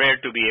 And it's rare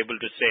to be able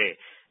to say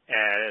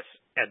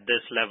at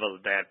this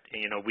level that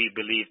we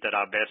believe that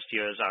our best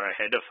years are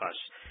ahead of us.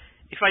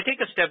 If I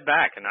take a step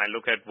back and I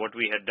look at what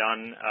we had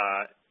done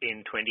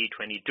in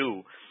 2022,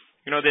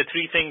 there are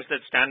three things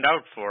that stand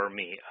out for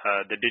me.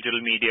 The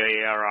digital media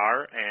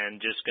ARR and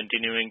just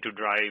continuing to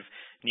drive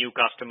new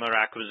customer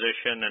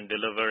acquisition and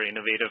deliver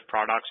innovative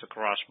products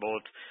across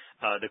both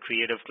the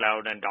Creative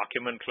Cloud and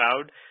Document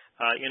Cloud.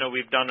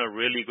 We've done a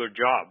really good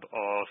job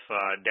of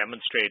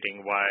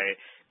demonstrating why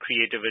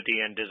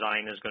creativity and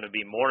design is going to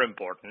be more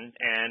important,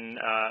 and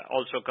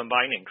also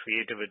combining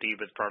creativity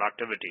with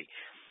productivity.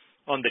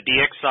 On the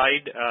DX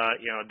side,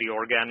 the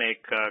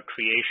organic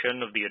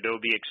creation of the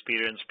Adobe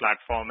Experience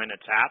Platform and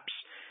its apps,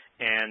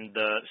 and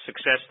the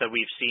success that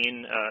we've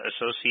seen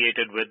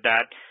associated with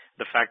that,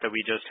 the fact that we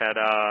just had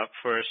our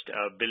first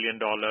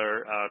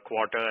billion-dollar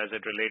quarter as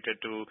it related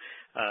to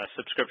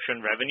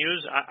subscription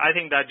revenues, I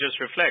think that just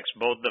reflects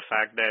both the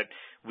fact that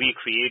we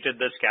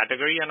created this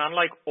category, and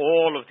unlike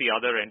all of the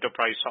other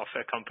enterprise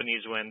software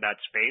companies who are in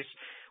that space,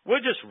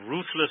 we're just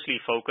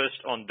ruthlessly focused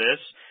on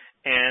this,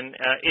 and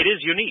it is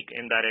unique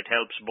in that it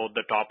helps both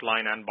the top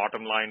line and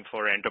bottom line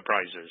for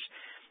enterprises.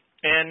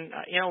 And,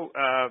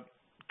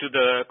 to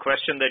the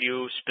question that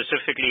you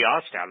specifically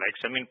asked,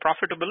 Alex,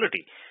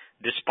 profitability.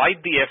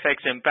 Despite the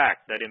FX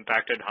impact that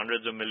impacted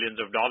hundreds of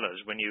millions of dollars,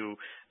 when you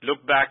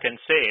look back and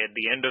say at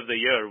the end of the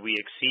year we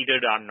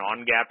exceeded our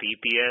non-GAAP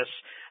EPS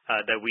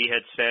that we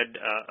had said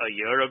a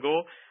year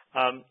ago,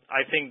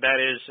 I think that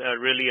is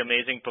a really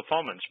amazing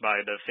performance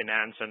by the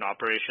finance and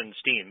operations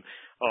team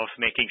of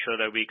making sure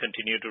that we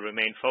continue to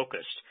remain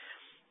focused.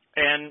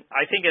 And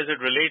I think as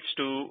it relates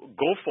to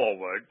go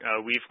forward,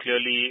 we've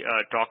clearly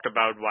talked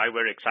about why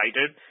we're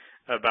excited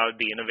about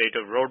the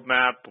innovative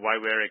roadmap, why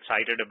we're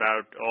excited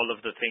about all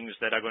of the things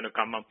that are going to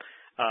come up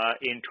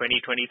in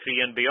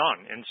 2023 and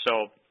beyond. And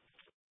so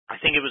I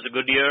think it was a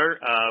good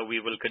year. We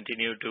will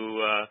continue to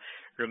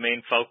remain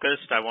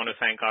focused. I want to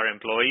thank our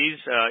employees,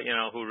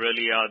 who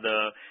really are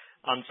the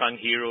unsung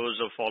heroes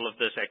of all of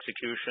this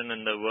execution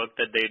and the work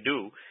that they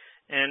do.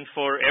 And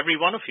for every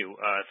one of you,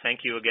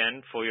 thank you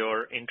again for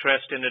your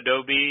interest in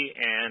Adobe,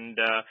 and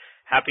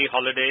happy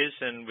holidays,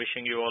 and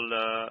wishing you all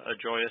a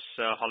joyous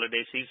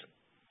holiday season.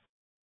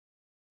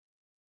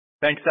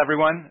 Thanks,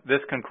 everyone.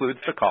 This concludes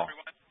the call.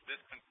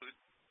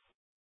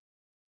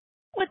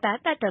 With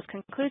that does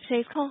conclude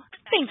today's call.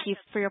 Thank you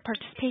for your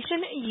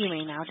participation. You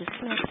may now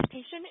disconnect.